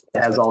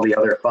 it has all the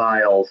other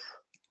files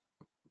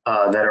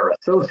that are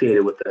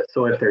associated with this.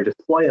 So if they're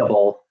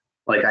displayable,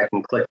 like I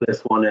can click this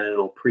one and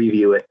it'll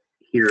preview it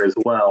here as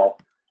well.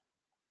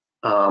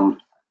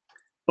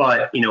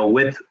 But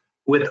with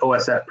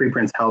OSF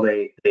preprints, how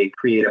they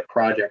create a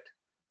project.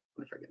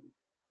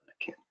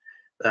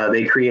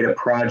 They create a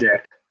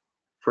project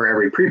for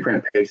every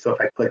preprint page. So if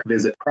I click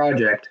Visit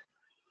Project,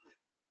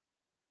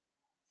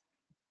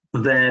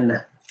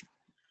 then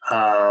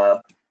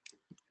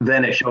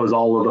it shows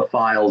all of the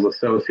files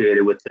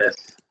associated with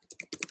this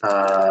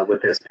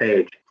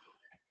page.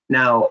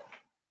 Now,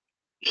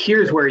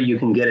 here's where you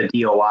can get a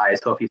DOI.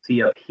 So if you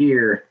see up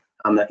here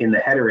in the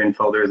header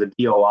info, there's a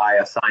DOI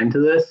assigned to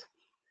this.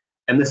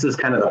 And this is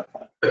kind of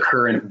the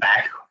current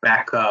back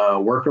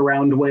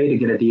workaround way to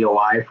get a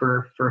DOI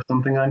for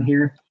something on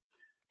here.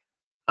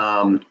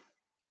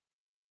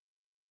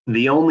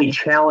 The only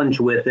challenge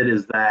with it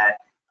is that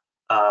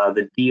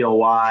the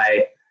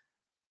DOI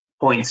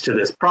points to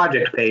this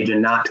project page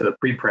and not to the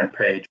preprint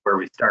page where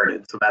we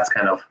started. So that's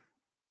kind of,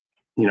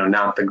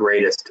 not the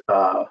greatest,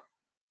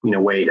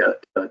 way to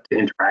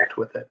interact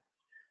with it.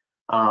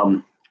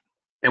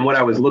 And what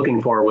I was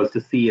looking for was to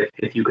see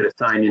if you could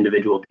assign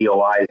individual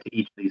DOIs to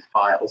each of these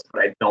files,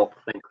 but I don't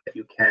think that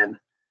you can.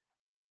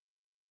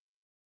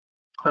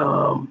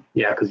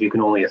 Yeah, because you can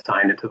only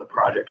assign it to the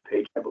project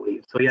page, I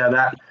believe. So yeah,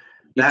 that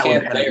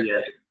would kind of be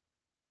it.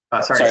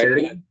 Sorry, say that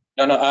again?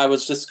 No, I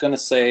was just going to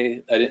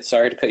say,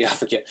 sorry to cut you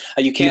off again.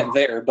 You can't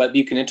there, but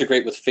you can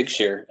integrate with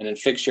Figshare, and in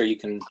Figshare you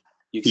can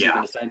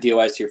assign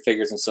DOIs to your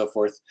figures and so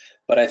forth.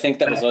 But I think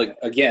that was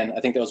I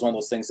think that was one of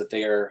those things that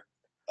they are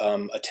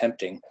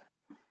attempting.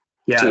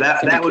 Yeah,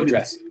 that would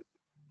address.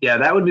 Yeah,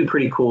 that would be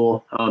pretty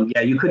cool.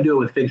 Yeah, you could do it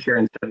with Figshare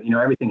instead.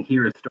 Everything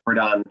here is stored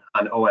on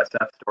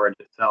OSF storage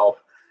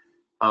itself.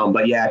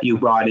 But yeah, if you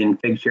brought in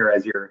Figshare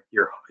as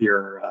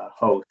your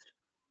host,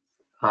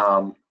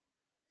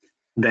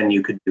 then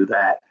you could do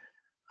that.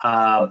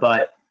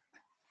 But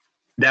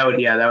that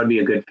would be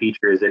a good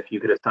feature, is if you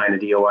could assign a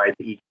DOI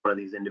to each one of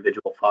these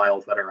individual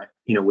files that are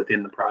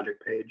within the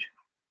project page.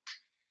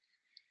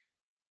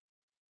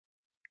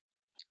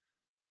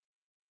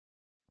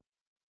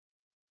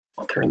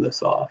 I'll turn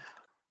this off.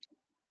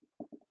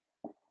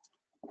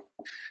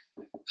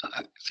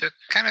 So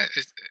kind of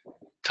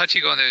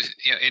touching on those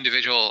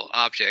individual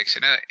objects,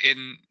 and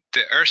in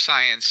the earth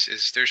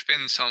sciences, there's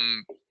been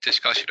some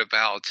discussion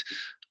about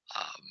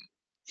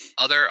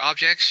other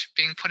objects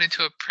being put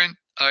into a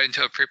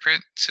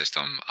preprint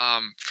system.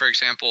 For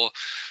example,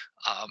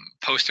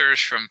 posters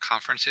from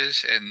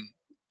conferences, and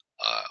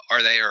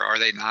are they or are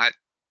they not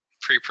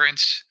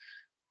preprints?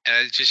 And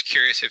I was just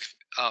curious if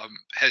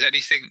has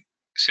anything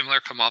similar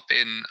come up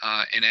in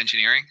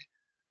engineering?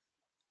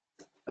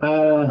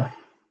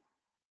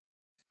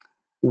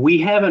 We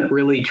haven't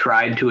really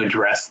tried to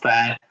address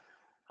that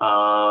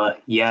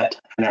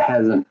yet, and it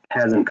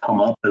hasn't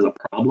come up as a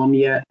problem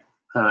yet.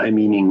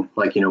 Meaning,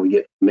 like, we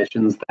get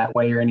permissions that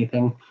way or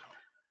anything.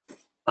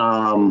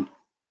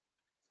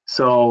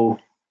 So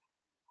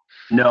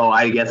no,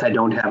 I guess I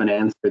don't have an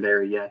answer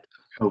there yet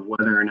of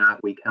whether or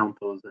not we count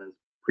those as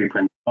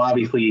preprint.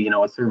 Obviously,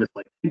 a service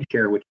like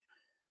Figshare, which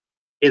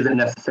isn't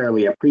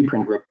necessarily a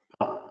preprint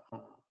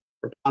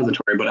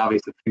repository, but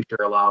obviously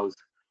Figshare allows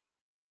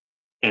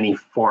any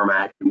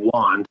format you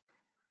want,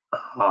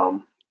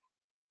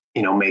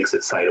 makes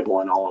it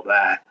citable and all of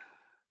that.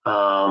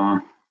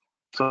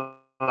 So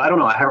I don't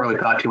know. I haven't really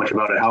thought too much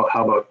about it. How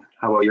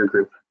about your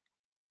group?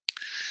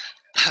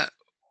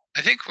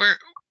 I think we're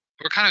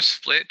kind of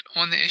split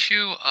on the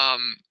issue.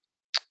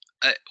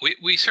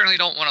 We certainly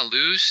don't want to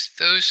lose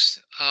those.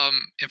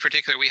 In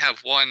particular, we have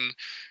one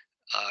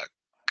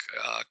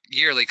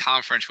yearly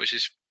conference which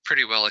is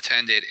pretty well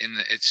attended, and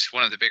it's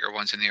one of the bigger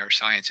ones in the earth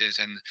sciences,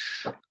 and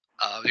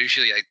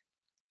usually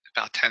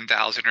about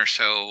 10,000 or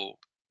so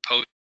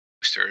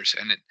posters,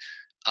 and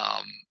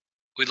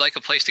we'd like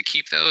a place to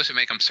keep those and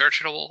make them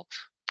searchable,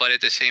 but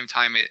at the same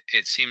time,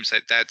 it seems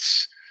that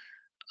that's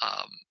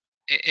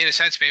in a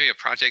sense, maybe a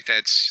project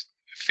that's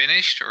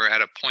finished or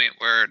at a point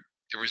where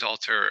the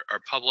results are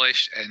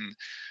published, and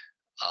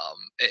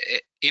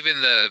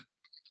even the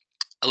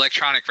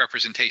electronic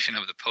representation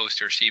of the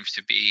poster seems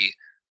to be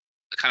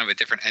kind of a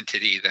different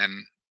entity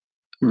than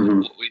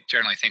what we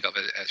generally think of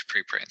as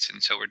preprints.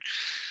 And so we're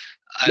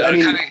sorry,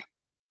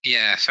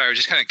 we're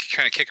just kind of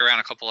trying to kick around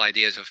a couple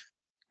ideas of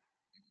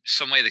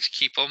some way to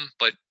keep them,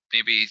 but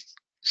maybe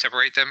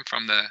separate them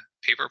from the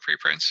paper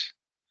preprints.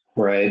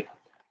 Right.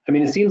 I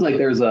mean, it seems like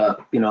there's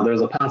a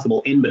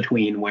possible in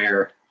between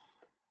where,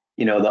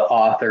 the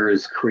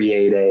authors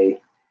create a,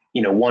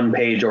 1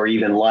 page or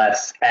even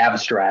less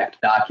abstract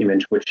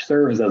document, which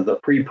serves as the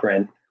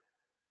preprint.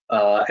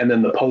 And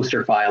then the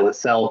poster file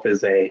itself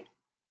is an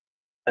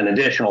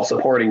additional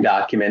supporting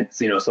document.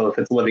 So if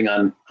it's living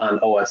on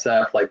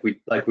OSF, like we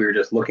were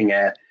just looking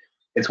at,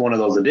 it's one of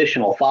those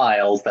additional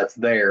files that's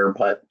there,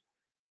 but,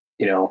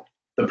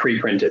 the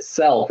preprint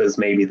itself is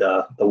maybe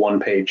the 1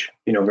 page,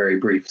 very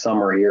brief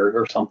summary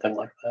or something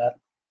like that.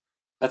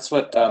 That's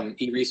what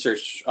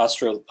eResearch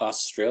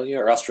Australia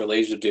or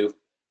Australasia do.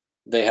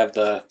 They have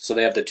the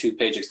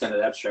 2-page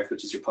extended abstract,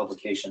 which is your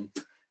publication.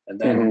 And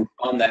then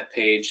on that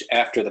page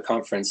after the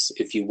conference,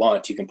 if you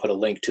want, you can put a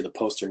link to the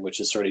poster, which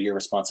is sort of your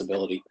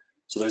responsibility.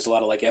 So there's a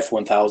lot of like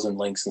F1000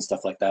 links and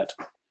stuff like that.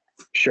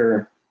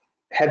 Sure.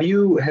 Have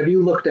you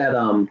looked at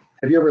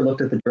have you ever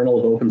looked at the Journal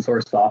of Open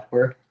Source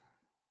Software?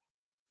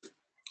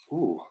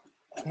 Ooh,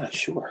 I'm not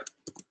sure.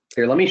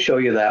 Here, let me show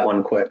you that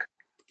one quick.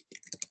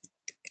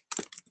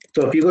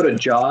 So if you go to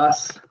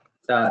jos.boj.org,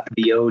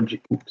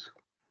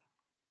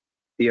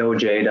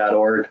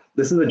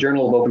 this is the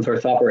Journal of Open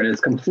Source Software, and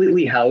it's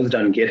completely housed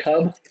on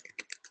GitHub.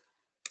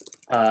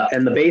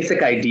 And the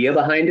basic idea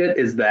behind it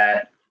is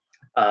that,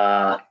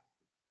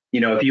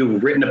 if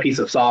you've written a piece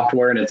of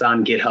software and it's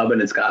on GitHub and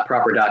it's got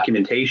proper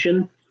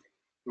documentation,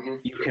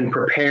 you can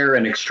prepare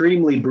an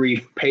extremely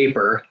brief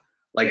paper.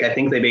 Like, I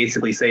think they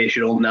basically say it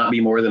should not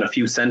be more than a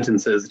few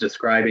sentences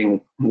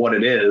describing what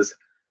it is.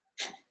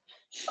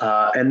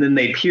 And then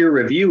they peer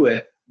review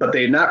it, but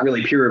they're not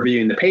really peer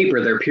reviewing the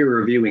paper, they're peer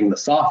reviewing the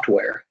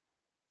software.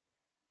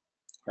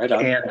 Right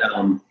on.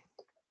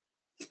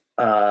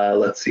 And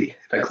let's see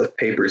if I click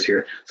papers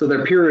here. So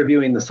they're peer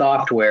reviewing the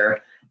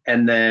software,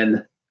 and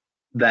then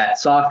that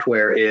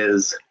software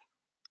is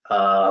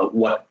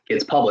what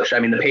gets published. I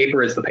mean, the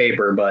paper is the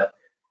paper, but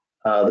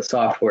the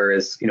software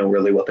is,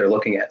 really what they're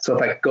looking at. So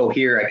if I go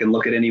here, I can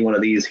look at any one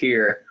of these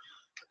here.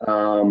 I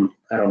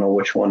don't know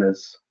which one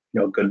is,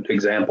 a good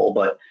example,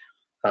 but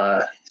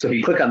so if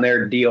you click on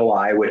their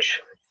DOI,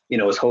 which,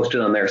 is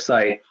hosted on their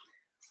site,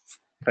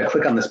 if I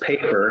click on this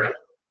paper,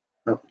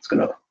 it's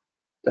going to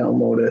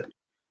download it.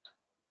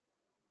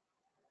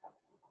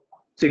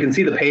 So you can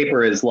see the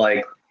paper is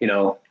like,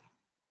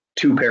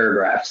 2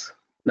 paragraphs,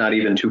 not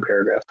even 2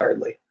 paragraphs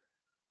hardly.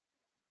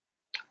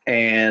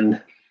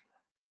 And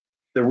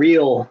the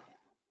real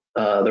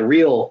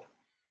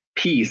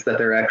piece that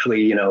they're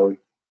actually,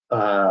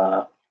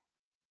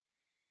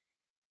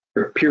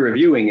 peer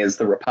reviewing is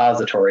the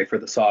repository for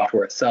the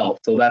software itself.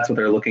 So that's what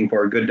they're looking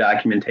for. Good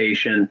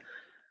documentation,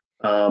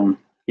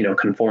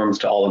 conforms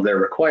to all of their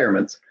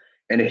requirements.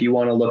 And if you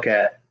want to look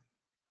at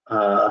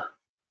the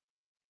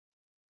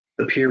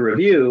peer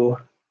review,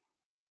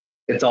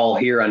 it's all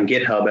here on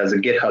GitHub as a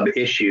GitHub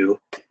issue.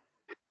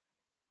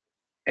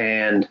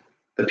 And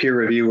the peer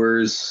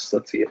reviewers,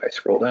 let's see if I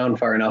scroll down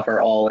far enough,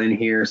 are all in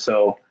here.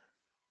 So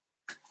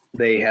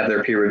they have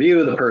their peer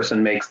review, the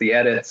person makes the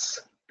edits,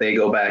 they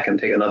go back and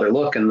take another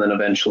look, and then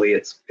eventually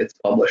it's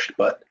published.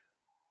 But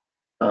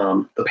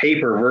the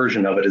paper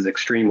version of it is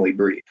extremely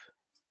brief.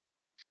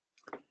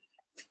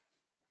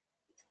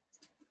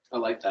 I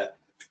like that.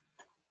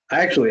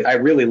 I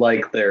really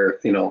like their,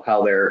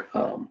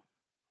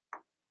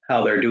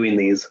 how they're doing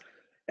these,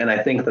 and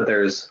I think that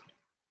there's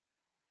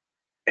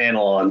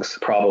analogs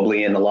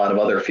probably in a lot of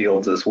other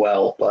fields as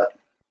well, but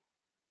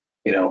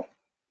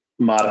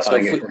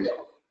modifying it.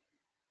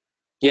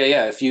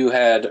 Yeah. If you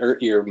had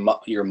your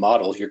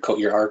model,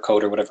 your R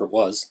code or whatever it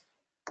was,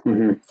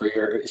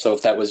 so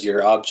if that was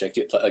your object,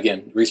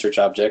 again, research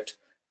object,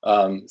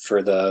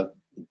 for the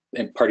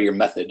part of your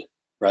method,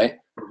 right?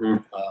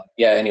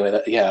 Anyway,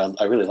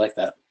 I really like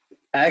that.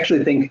 I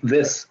actually think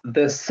this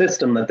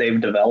system that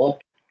they've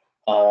developed,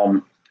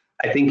 I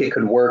think it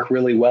could work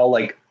really well,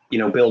 like,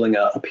 building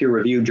a peer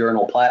review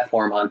journal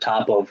platform on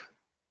top of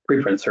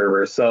preprint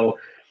servers. So,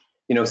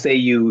 say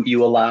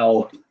you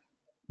allow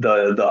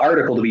the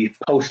article to be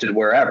posted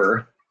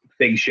wherever,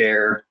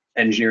 Figshare,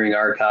 Engineering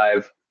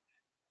Archive,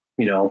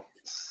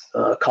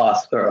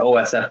 COST or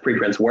OSF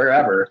preprints,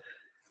 wherever,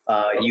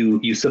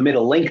 you submit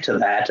a link to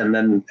that, and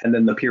then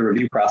the peer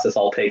review process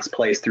all takes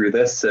place through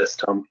this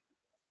system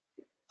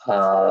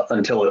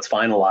until it's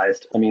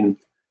finalized. I mean,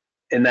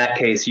 in that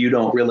case, you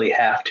don't really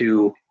have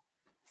to.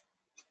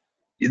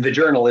 The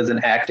journal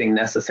isn't acting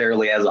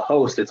necessarily as a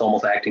host, it's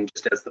almost acting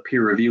just as the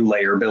peer review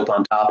layer built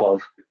on top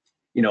of,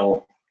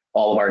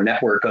 all of our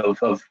network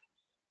of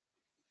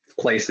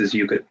places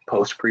you could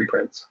post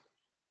preprints.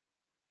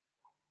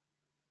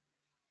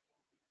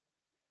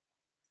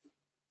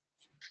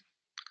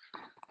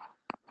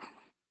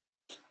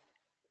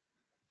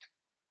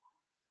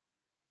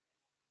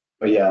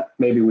 But yeah,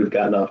 maybe we've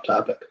gotten off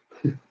topic.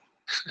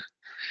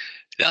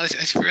 No,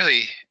 it's a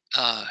really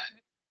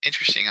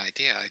interesting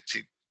idea. I'd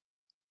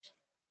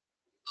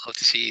love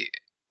to see,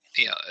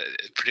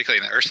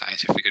 particularly in the earth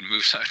science, if we could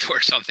move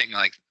towards something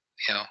like,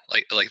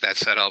 like that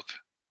setup.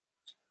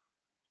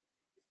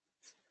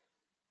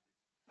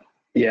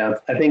 Yeah,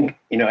 I think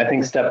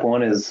step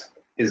one is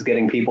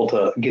getting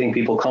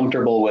people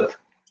comfortable with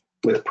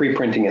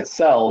pre-printing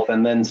itself,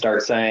 and then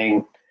start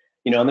saying,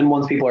 and then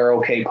once people are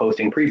okay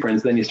posting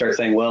preprints, then you start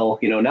saying, well,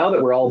 now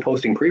that we're all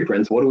posting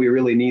preprints, what do we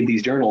really need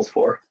these journals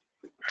for?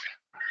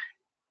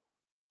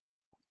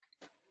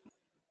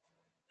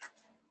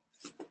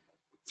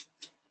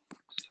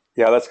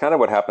 Yeah, that's kind of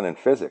what happened in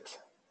physics,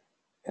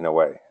 in a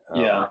way.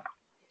 Yeah.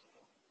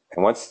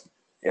 And once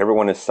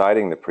everyone is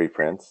citing the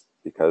preprints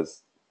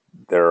because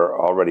they're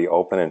already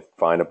open and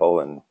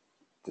findable and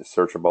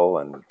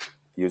searchable and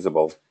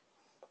usable,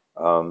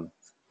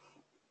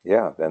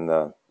 yeah, then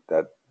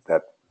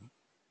that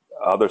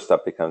other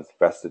stuff becomes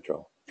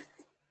vestigial.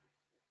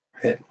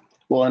 Right.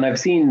 Well, and I've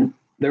seen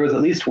there was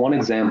at least one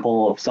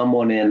example of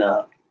someone in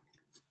I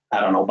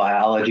don't know,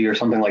 biology or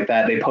something like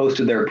that. They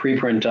posted their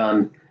preprint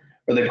on,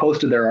 or they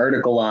posted their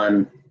article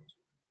on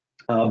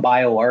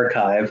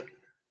bioRxiv.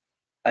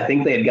 I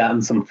think they had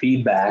gotten some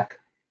feedback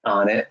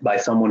on it by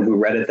someone who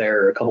read it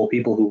there, or a couple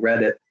people who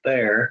read it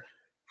there.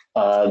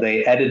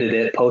 They edited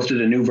it,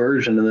 posted a new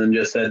version, and then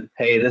just said,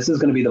 hey, this is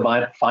going to be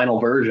the final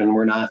version.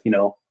 We're not,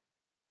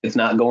 it's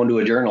not going to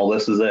a journal.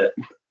 This is it.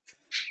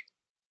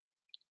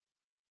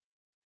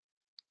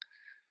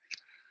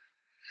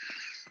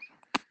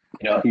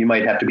 You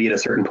might have to be at a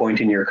certain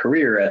point in your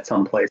career at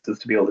some places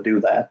to be able to do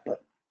that.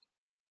 But.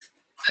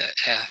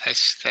 Yeah,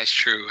 that's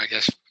true. I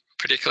guess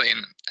particularly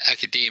in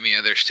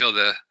academia, there's still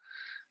the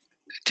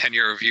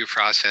tenure review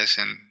process,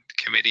 and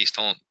committees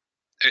don't,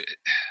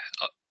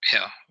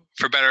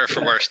 for better or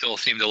for worse, still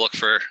seem to look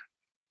for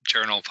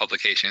journal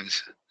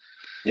publications.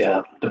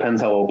 Yeah,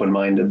 depends how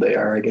open-minded they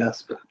are, I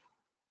guess.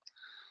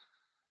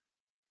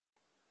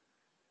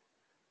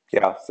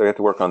 Yeah, so you have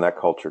to work on that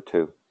culture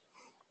too.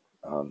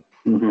 A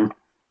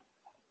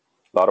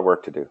lot of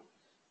work to do.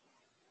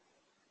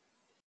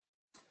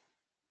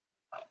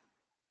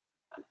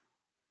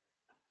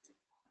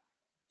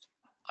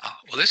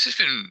 Well, this has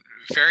been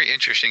very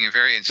interesting and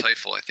very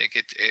insightful. I think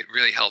it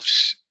really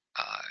helps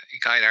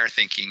guide our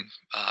thinking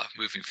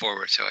moving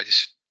forward. So I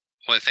just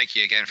want to thank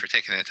you again for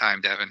taking the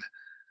time, Devin.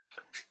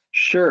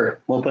 Sure.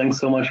 Well, thanks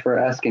so much for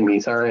asking me.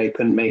 Sorry I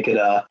couldn't make it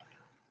at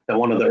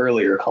one of the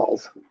earlier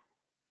calls.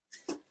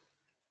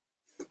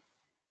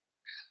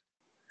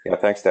 Yeah,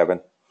 thanks,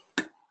 Devin.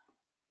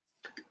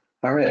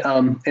 All right.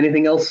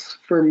 Anything else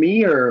for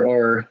me,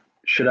 or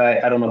should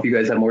I don't know if you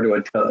guys have more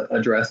to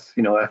address,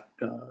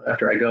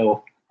 after I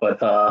go,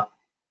 but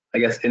I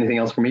guess anything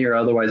else for me, or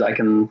otherwise I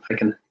can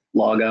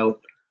log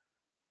out.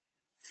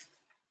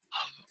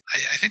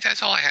 I think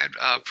that's all I had.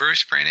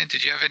 Bruce, Brandon,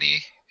 did you have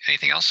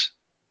anything else?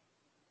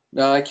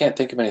 No, I can't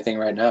think of anything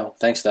right now.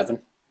 Thanks,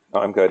 Devin.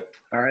 No, I'm good.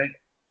 All right.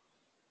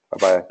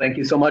 Bye-bye. Thank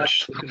you so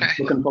much. Okay.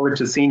 Looking forward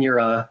to seeing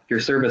your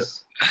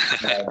service.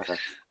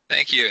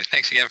 Thank you.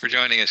 Thanks again for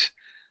joining us.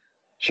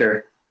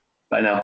 Sure. Bye now.